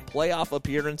Braves to a playoff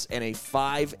appearance and a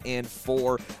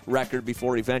 5-4 record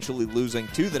before eventually losing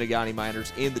to the Negaunee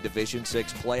Miners in the Division VI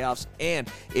playoffs, and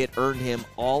it earned him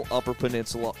all Upper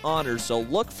Peninsula honors. So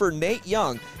look for Nate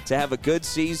Young to have a good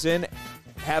season,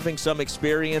 having some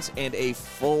experience and a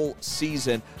full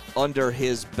season under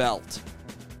his belt.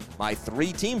 My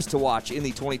 3 teams to watch in the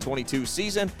 2022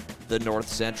 season, the North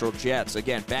Central Jets.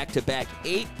 Again, back-to-back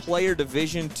 8-player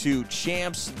Division II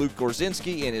champs. Luke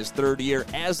Grzinski in his 3rd year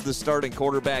as the starting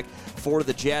quarterback for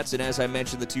the Jets, and as I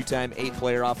mentioned, the 2-time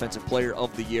 8-player Offensive Player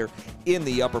of the Year in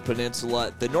the Upper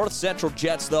Peninsula. The North Central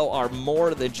Jets, though, are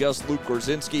more than just Luke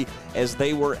Grzinski, as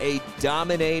they were a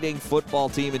dominating football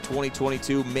team in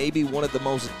 2022, maybe one of the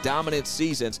most dominant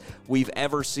seasons we've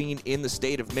ever seen in the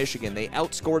state of Michigan. They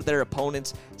outscored their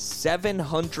opponents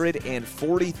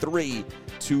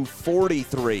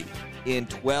 743-43 in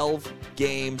 12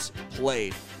 games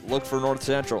played. Look for North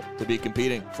Central to be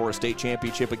competing for a state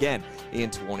championship again in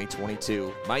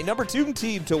 2022. My number 2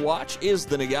 team to watch is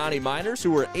the Negaunee Miners, who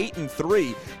were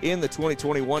 8-3 in the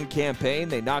 2021 campaign.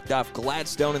 They knocked off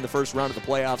Gladstone in the first round of the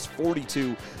playoffs,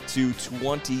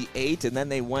 42-28, and then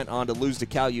they went on to lose to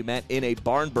Calumet in a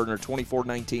barn burner,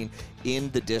 24-19 in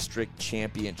the district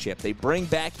championship. They bring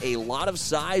back a lot of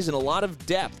size and a lot of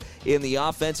depth in the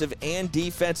offensive and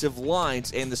defensive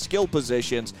lines and the skill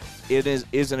positions. It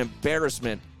is an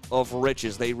embarrassment of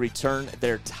riches. They return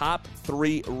their top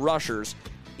 3 rushers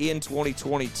in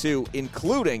 2022,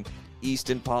 including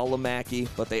Easton Palomaki,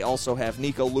 but they also have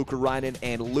Nico Lukarainen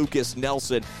and Lucas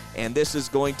Nelson, and this is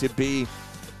going to be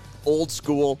old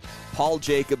school Paul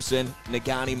Jacobson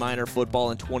Negaunee Miner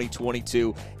football in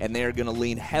 2022, and they're going to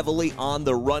lean heavily on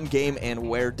the run game and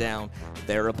wear down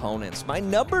their opponents. My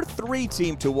number 3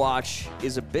 team to watch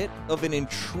is a bit of an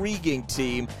intriguing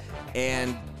team,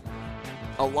 and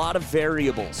a lot of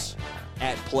variables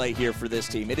at play here for this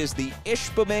team. It is the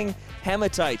Ishpeming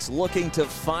Hematites, looking to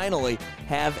finally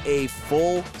have a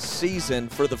full season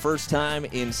for the first time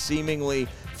in seemingly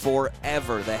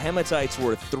forever. The Hematites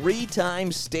were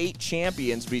 3-time state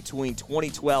champions between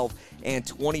 2012 and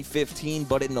 2015,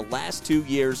 but in the last 2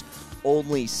 years,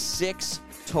 only 6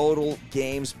 total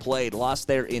games played. Lost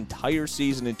their entire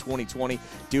season in 2020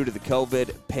 due to the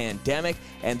COVID pandemic.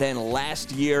 And then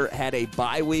last year had a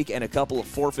bye week and a couple of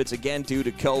forfeits again due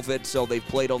to COVID. So they've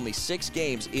played only 6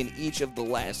 games in each of the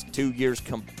last 2 years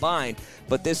combined.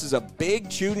 But this is a big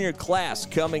junior class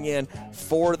coming in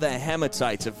for the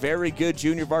Hematites. A very good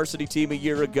junior varsity team a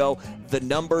year ago. The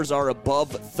numbers are above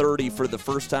 30 for the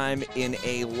first time in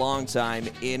a long time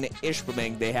in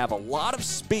Ishpeming. They have a lot of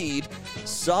speed,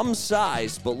 some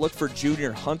size, but look for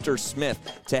junior Hunter Smith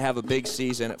to have a big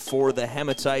season for the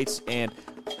Hematites and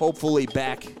hopefully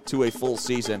back to a full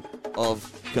season of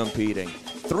competing.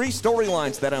 3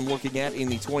 storylines that I'm looking at in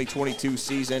the 2022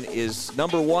 season is,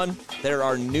 number 1, there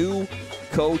are new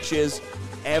coaches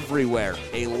everywhere.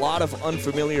 A lot of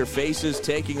unfamiliar faces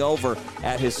taking over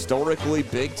at historically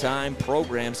big-time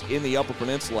programs in the Upper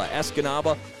Peninsula.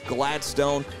 Escanaba,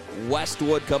 Gladstone,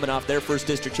 Westwood coming off their first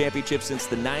district championship since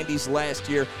the 90s last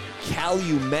year.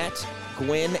 Calumet,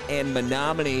 Gwynn, and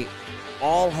Menominee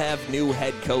all have new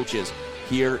head coaches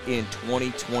here in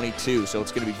 2022. So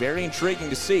it's going to be very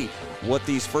intriguing to see what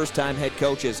these first-time head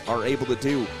coaches are able to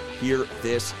do here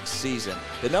this season.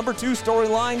 The number 2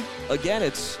 storyline, again,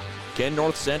 it's Ken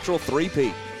North Central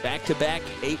 3-peat. Back-to-back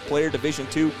 8-player Division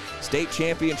II state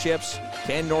championships.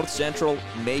 Ken North Central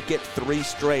make it 3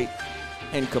 straight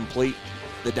and complete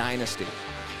the dynasty.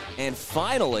 And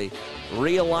finally,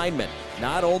 realignment.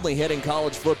 Not only hitting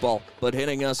college football, but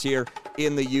hitting us here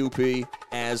in the UP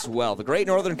as well. The Great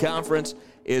Northern Conference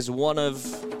is one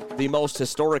of the most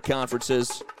historic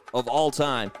conferences of all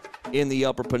time in the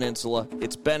Upper Peninsula.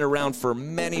 It's been around for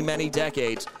many, many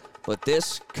decades, but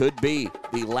this could be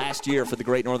the last year for the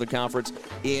Great Northern Conference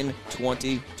in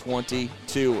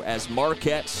 2022, as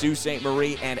Marquette, Sault Ste.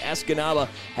 Marie, and Escanaba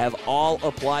have all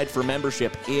applied for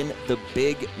membership in the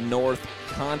Big North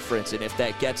Conference. And if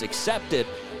that gets accepted,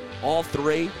 all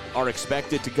 3 are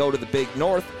expected to go to the Big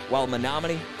North, while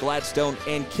Menominee, Gladstone,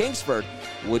 and Kingsford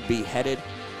would be headed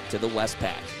to the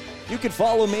Westpac. You can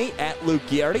follow me at Luke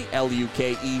Giardi,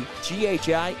 LUKEGHIARDI,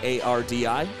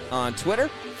 on Twitter.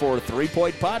 For 3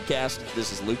 Point Podcast,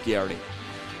 this is Luke Giardi.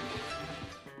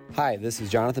 Hi, this is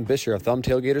Jonathan Bisher of Thumb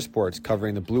Tailgater Sports,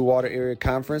 covering the Blue Water Area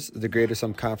Conference, the Greater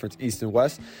Thumb Conference East and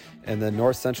West, and the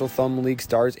North Central Thumb League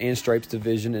Stars and Stripes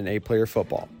Division in 8-player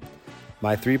football.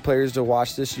 My 3 players to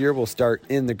watch this year will start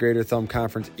in the Greater Thumb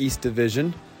Conference East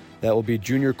Division. That will be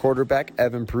junior quarterback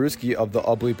Evan Peruski of the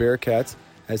Ubly Bearcats,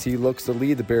 as he looks to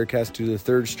lead the Bearcats to the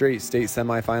 3rd straight state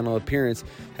semifinal appearance,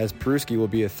 as Peruski will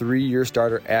be a 3-year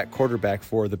starter at quarterback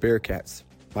for the Bearcats.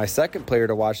 My second player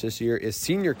to watch this year is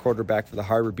senior quarterback for the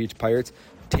Harbor Beach Pirates,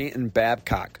 Tanton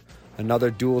Babcock. Another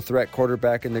dual-threat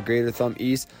quarterback in the Greater Thumb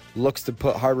East, looks to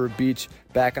put Harbor Beach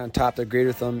back on top of the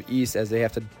Greater Thumb East as they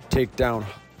have to take down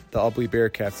the Ubly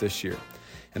Bearcats this year.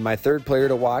 And my third player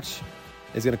to watch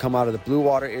is going to come out of the Blue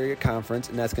Water Area Conference,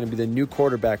 and that's going to be the new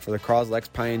quarterback for the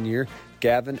Croslex Pioneer,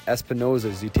 Gavin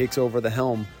Espinoza, as he takes over the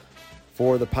helm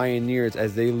for the Pioneers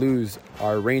as they lose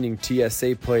our reigning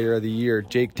TSA Player of the Year,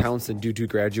 Jake Townsend, due to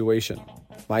graduation.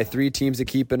 My 3 teams to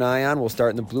keep an eye on will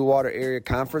start in the Blue Water Area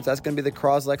Conference. That's going to be the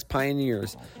Croslex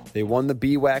Pioneers. They won the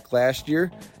BWAC last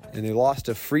year, and they lost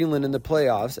to Freeland in the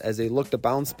playoffs. As they look to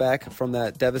bounce back from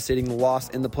that devastating loss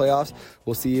in the playoffs,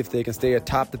 we'll see if they can stay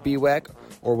atop the BWAC,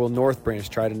 or will North Branch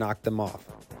try to knock them off.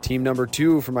 Team number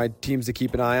 2 for my teams to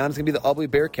keep an eye on is going to be the Ubly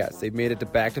Bearcats. They've made it to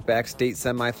back-to-back state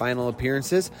semifinal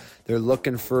appearances. They're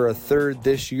looking for a 3rd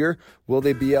this year. Will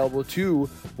they be able to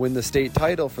win the state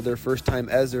title for their first time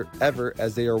ever,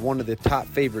 as they are one of the top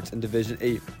favorites in Division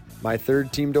 8? My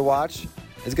 3rd team to watch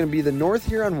is going to be the North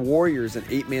Huron Warriors in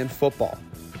 8-man football.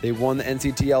 They won the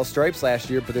NCTL Stripes last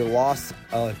year, but they lost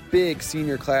a big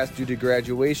senior class due to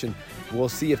graduation. We'll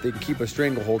see if they can keep a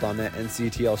stranglehold on that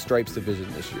NCTL Stripes division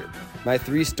this year. My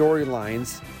 3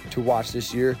 storylines to watch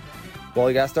this year, well,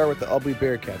 you got to start with the Ubly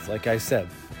Bearcats. Like I said,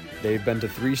 they've been to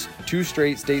 2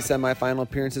 straight state semifinal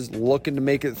appearances, looking to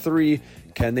make it 3.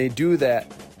 Can they do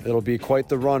that? It'll be quite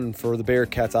the run for the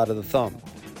Bearcats out of the Thumb.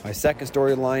 My second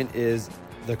storyline is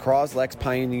the Croslex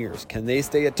Pioneers. Can they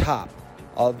stay atop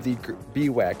of the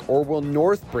BWAC, or will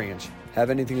North Branch have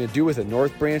anything to do with it?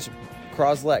 North Branch,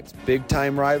 Croslex, big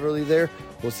time rivalry there.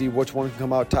 We'll see which one can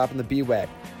come out top in the BWAC.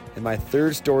 And my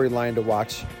 3rd storyline to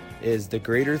watch is the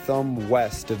Greater Thumb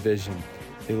West Division.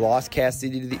 They lost Cass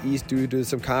City to the East due to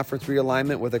some conference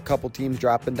realignment, with a couple teams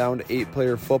dropping down to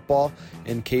 8-player football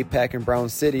in Capac and Brown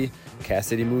City. Cass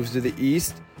City moves to the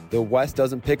East. The West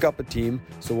doesn't pick up a team,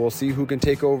 so we'll see who can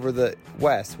take over the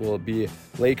West. Will it be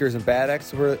Lakers and Bad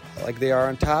Axe like they are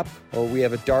on top? Or we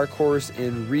have a dark horse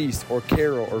in Reese or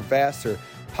Carroll or Vassar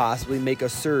possibly make a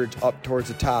surge up towards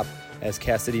the top as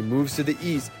Cassidy moves to the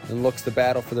east and looks to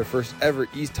battle for their first ever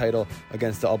East title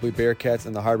against the Ubly Bearcats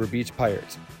and the Harbor Beach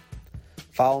Pirates.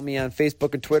 Follow me on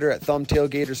Facebook and Twitter at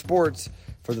Thumbtailgater Sports.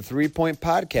 For the 3 Point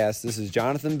Podcast, this is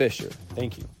Jonathan Bisher.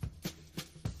 Thank you.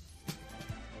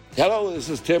 Hello, this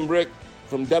is Tim Brick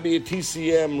from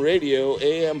WTCM Radio,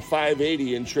 AM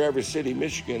 580 in Traverse City,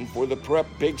 Michigan, for the Prep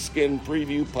Pigskin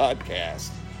Preview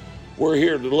Podcast. We're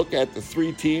here to look at the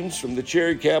 3 teams from the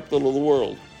cherry capital of the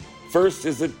world. First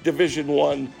is the Division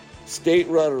I state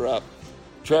runner-up,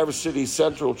 Traverse City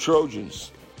Central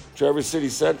Trojans. Traverse City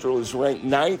Central is ranked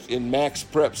 9th in Max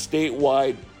Prep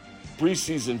statewide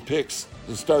preseason picks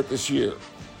to start this year.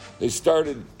 They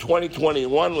started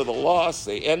 2021 with a loss.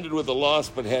 They ended with a loss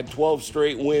but had 12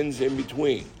 straight wins in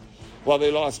between. While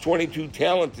they lost 22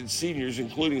 talented seniors,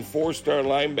 including 4-star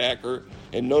linebacker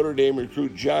and Notre Dame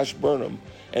recruit Josh Burnham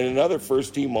and another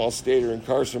first-team All-Stater in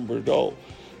Carson Bordeaux,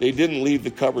 they didn't leave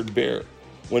the cupboard bare.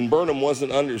 When Burnham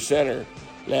wasn't under center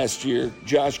last year,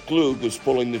 Josh Klug was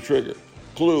pulling the trigger.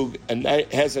 Klug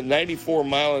has a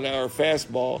 94-mile-an-hour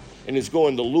fastball and is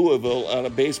going to Louisville on a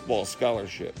baseball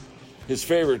scholarship. His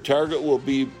favorite target will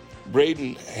be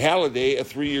Braden Halliday, a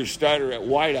 3-year starter at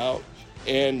wideout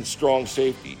and strong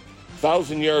safety.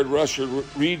 1,000-yard rusher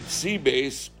Reed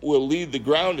Seabase will lead the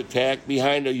ground attack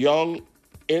behind a young,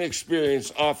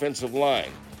 inexperienced offensive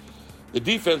line. The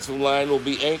defensive line will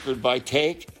be anchored by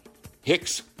Tank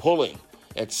Hicks Pulling.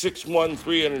 At 6'1",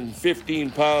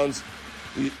 315 pounds,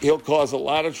 he'll cause a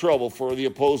lot of trouble for the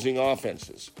opposing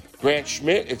offenses. Grant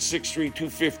Schmidt at 6'3",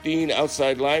 215,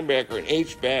 outside linebacker and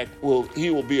H-back, will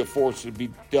be a force to be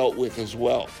dealt with as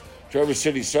well. Traverse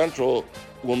City Central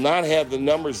will not have the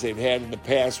numbers they've had in the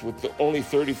past with only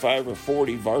 35 or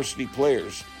 40 varsity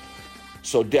players,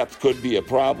 so depth could be a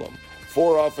problem.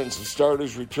 4 offensive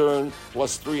starters return,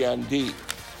 plus 3 on D.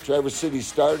 Traverse City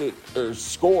scored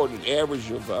an average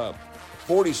of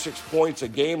 46 points a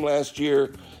game last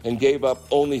year and gave up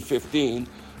only 15,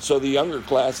 so the younger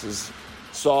classes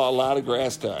saw a lot of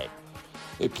grass time.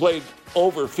 They played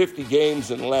over 50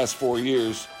 games in the last 4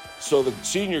 years, so the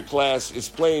senior class is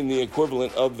playing the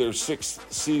equivalent of their 6th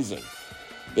season.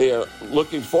 They are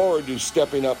looking forward to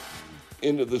stepping up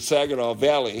into the Saginaw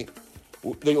Valley.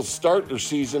 They'll start their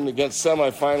season against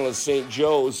semifinalist St.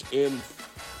 Joe's in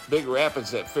Big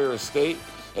Rapids at Ferris State,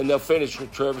 and they'll finish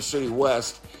with Traverse City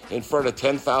West in front of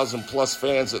 10,000-plus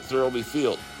fans at Thirlby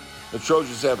Field. The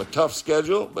Trojans have a tough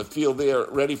schedule, but feel they are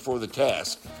ready for the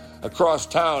task. Across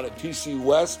town at TC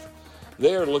West,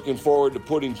 they are looking forward to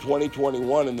putting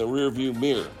 2021 in the rearview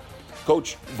mirror.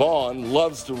 Coach Vaughn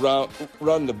loves to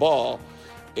run the ball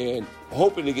and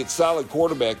hoping to get solid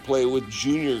quarterback play with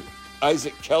junior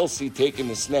Isaac Kelsey taking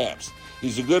the snaps.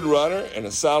 He's a good runner and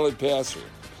a solid passer.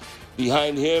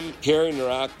 Behind him, carrying the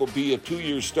rock, will be a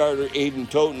 2-year starter, Aiden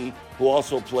Toten, who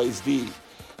also plays D.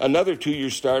 Another 2-year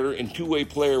starter and 2-way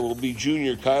player will be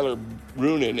junior Kyler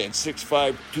Brunin at 6'5",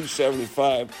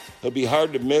 275. He'll be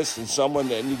hard to miss and someone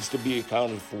that needs to be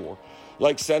accounted for.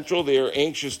 Like Central, they are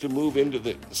anxious to move into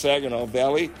the Saginaw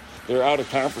Valley. Their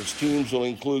out-of-conference teams will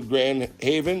include Grand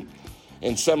Haven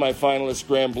and semifinalist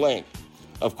Grand Blanc.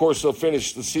 Of course, they'll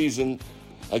finish the season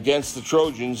against the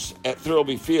Trojans at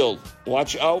Thirlby Field.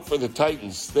 Watch out for the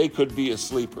Titans. They could be a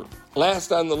sleeper.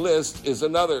 Last on the list is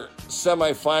another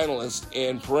semifinalist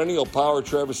and perennial power,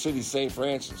 Traverse City St.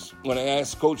 Francis. When I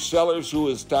asked Coach Sellers who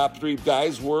his top 3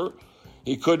 guys were,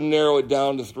 he couldn't narrow it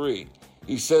down to 3.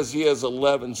 He says he has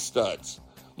 11 studs,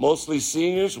 mostly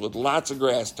seniors with lots of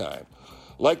grass time.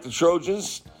 Like the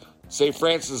Trojans, St.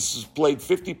 Francis has played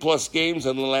 50-plus games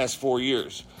in the last 4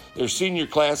 years. Their senior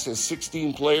class has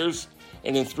 16 players,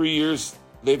 and in 3 years,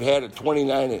 they've had a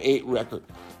 29-8 record.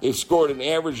 They've scored an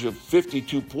average of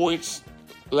 52 points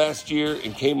last year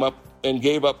and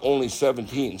gave up only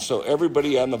 17. So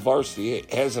everybody on the varsity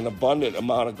has an abundant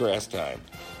amount of grass time,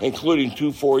 including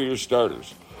 2 4-year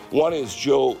starters. One is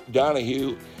Joe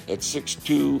Donahue at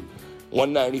 6'2",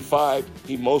 195.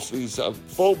 He mostly is a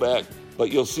fullback,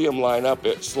 but you'll see him line up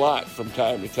at slot from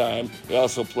time to time. He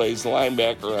also plays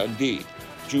linebacker on D.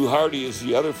 Drew Hardy is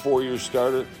the other 4-year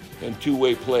starter and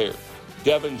 2-way player.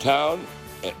 Devin Town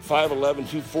at 5'11",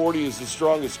 240 is the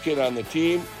strongest kid on the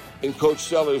team. In Coach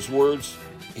Sellers' words,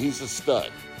 he's a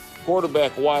stud.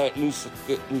 Quarterback Wyatt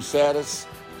Nusatis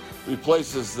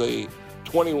replaces the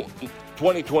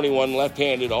 2021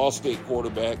 left-handed All-State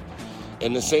quarterback,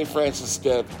 and the St. Francis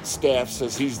staff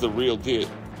says he's the real deal.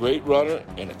 Great runner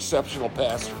and exceptional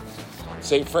passer.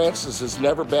 St. Francis has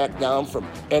never backed down from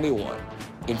anyone.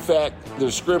 In fact, their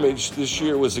scrimmage this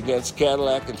year was against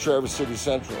Cadillac and Traverse City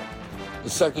Central. The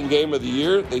second game of the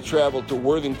year, they traveled to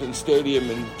Worthington Stadium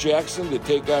in Jackson to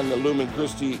take on the Lumen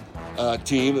Christi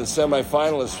team and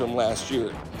semifinalists from last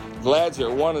year. Glads are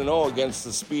 1-0 against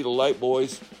the Speed of Light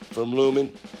boys from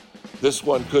Lumen. This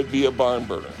one could be a barn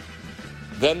burner.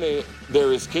 Then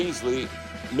there is Kingsley,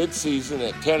 mid-season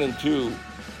at 10-2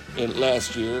 in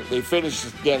last year. They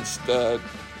finished against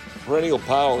perennial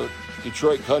power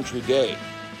Detroit Country Day.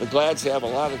 The Glads have a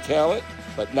lot of talent,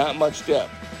 but not much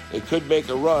depth. They could make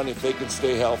a run if they can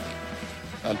stay healthy.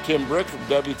 I'm Tim Brick from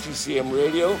WTCM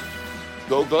Radio.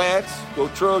 Go Glads, go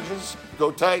Trojans,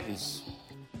 go Titans.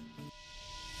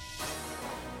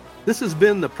 This has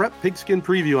been the Prep Pigskin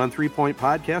Preview on 3 Point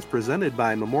Podcast, presented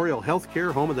by Memorial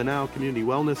Healthcare, home of the Now Community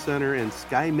Wellness Center, and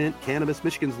Sky Mint Cannabis,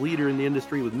 Michigan's leader in the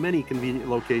industry with many convenient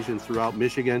locations throughout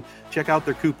Michigan. Check out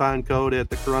their coupon code at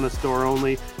the Corunna store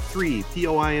only, 3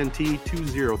 POINT 20,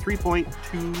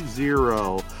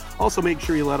 3.20. Also, make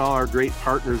sure you let all our great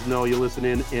partners know you listen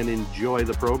in and enjoy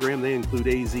the program. They include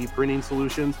AZ Printing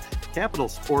Solutions, Capital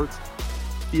Sports,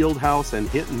 Fieldhouse and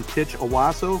Hit and Pitch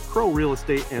Owasso, Crow Real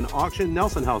Estate and Auction,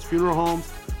 Nelson House Funeral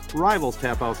Homes, Rivals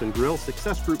Tap House and Grill,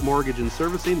 Success Group Mortgage and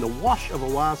Servicing, the Wash of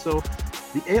Owasso,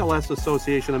 the ALS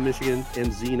Association of Michigan,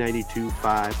 and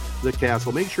Z92.5 The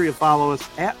Castle. Make sure you follow us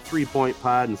at 3 Point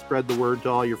Pod and spread the word to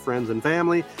all your friends and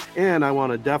family. And I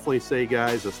want to definitely say,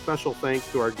 guys, a special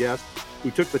thanks to our guests who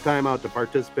took the time out to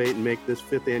participate and make this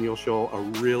 5th annual show a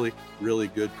really, really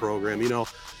good program. You know,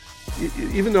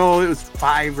 even though it was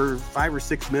 5 or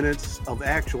 6 minutes of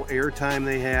actual airtime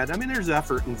they had, I mean, there's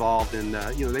effort involved, and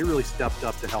they really stepped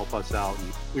up to help us out,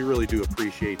 and we really do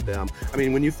appreciate them. I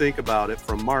mean, when you think about it,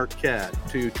 from Marquette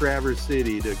to Traverse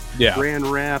City to Grand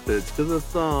Rapids to the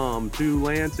Thumb to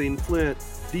Lansing, Flint,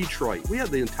 Detroit, we had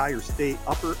the entire state,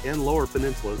 upper and lower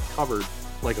peninsulas covered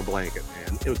like a blanket,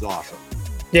 man. It was awesome.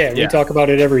 Yeah, we talk about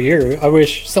it every year. I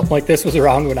wish something like this was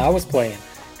around when I was playing,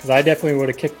 because I definitely would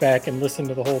have kicked back and listened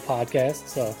to the whole podcast.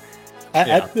 So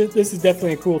this is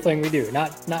definitely a cool thing we do.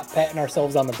 Not patting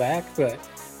ourselves on the back, but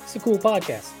it's a cool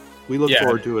podcast. We look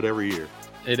forward to it every year.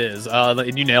 It is.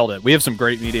 And you nailed it. We have some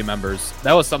great media members.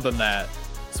 That was something that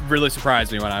really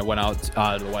surprised me when I went out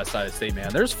to the west side of the state,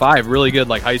 man. There's 5 really good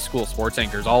high school sports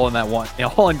anchors all in that one,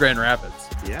 all in Grand Rapids.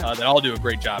 That all do a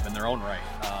great job in their own right.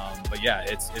 But yeah,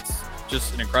 it's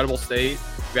just an incredible state.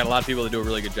 We've got a lot of people that do a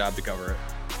really good job to cover it.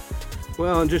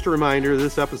 Well, and just a reminder,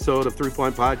 this episode of 3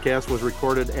 Point Podcast was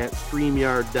recorded at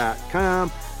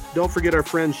StreamYard.com. Don't forget our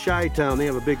friends Chi-Town. They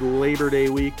have a big Labor Day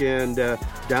weekend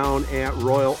down at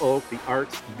Royal Oak, the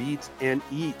Arts, Beats, and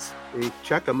Eats.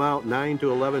 Check them out, 9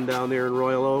 to 11 down there in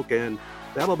Royal Oak. And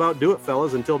that'll about do it,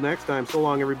 fellas. Until next time, so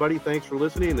long, everybody. Thanks for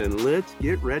listening, and let's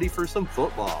get ready for some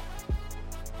football.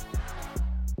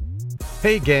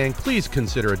 Hey gang, please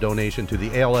consider a donation to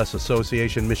the ALS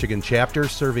Association Michigan chapter,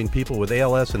 serving people with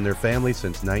ALS and their families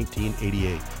since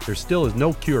 1988. There still is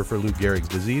no cure for Lou Gehrig's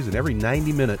disease, and every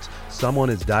 90 minutes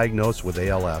someone is diagnosed with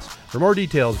ALS. For more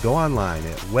details, go online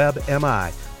at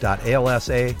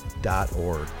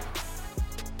webmi.alsa.org.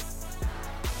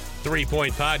 3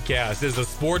 Point Podcast is a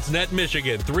Sportsnet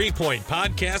Michigan 3 Point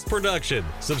Podcast production.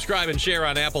 Subscribe and share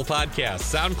on Apple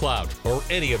Podcasts, SoundCloud, or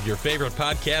any of your favorite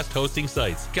podcast hosting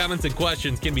sites. Comments and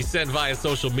questions can be sent via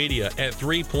social media at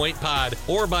 3 Point Pod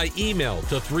or by email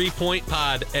to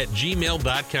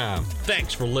 3pointpod@gmail.com.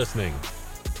 Thanks for listening.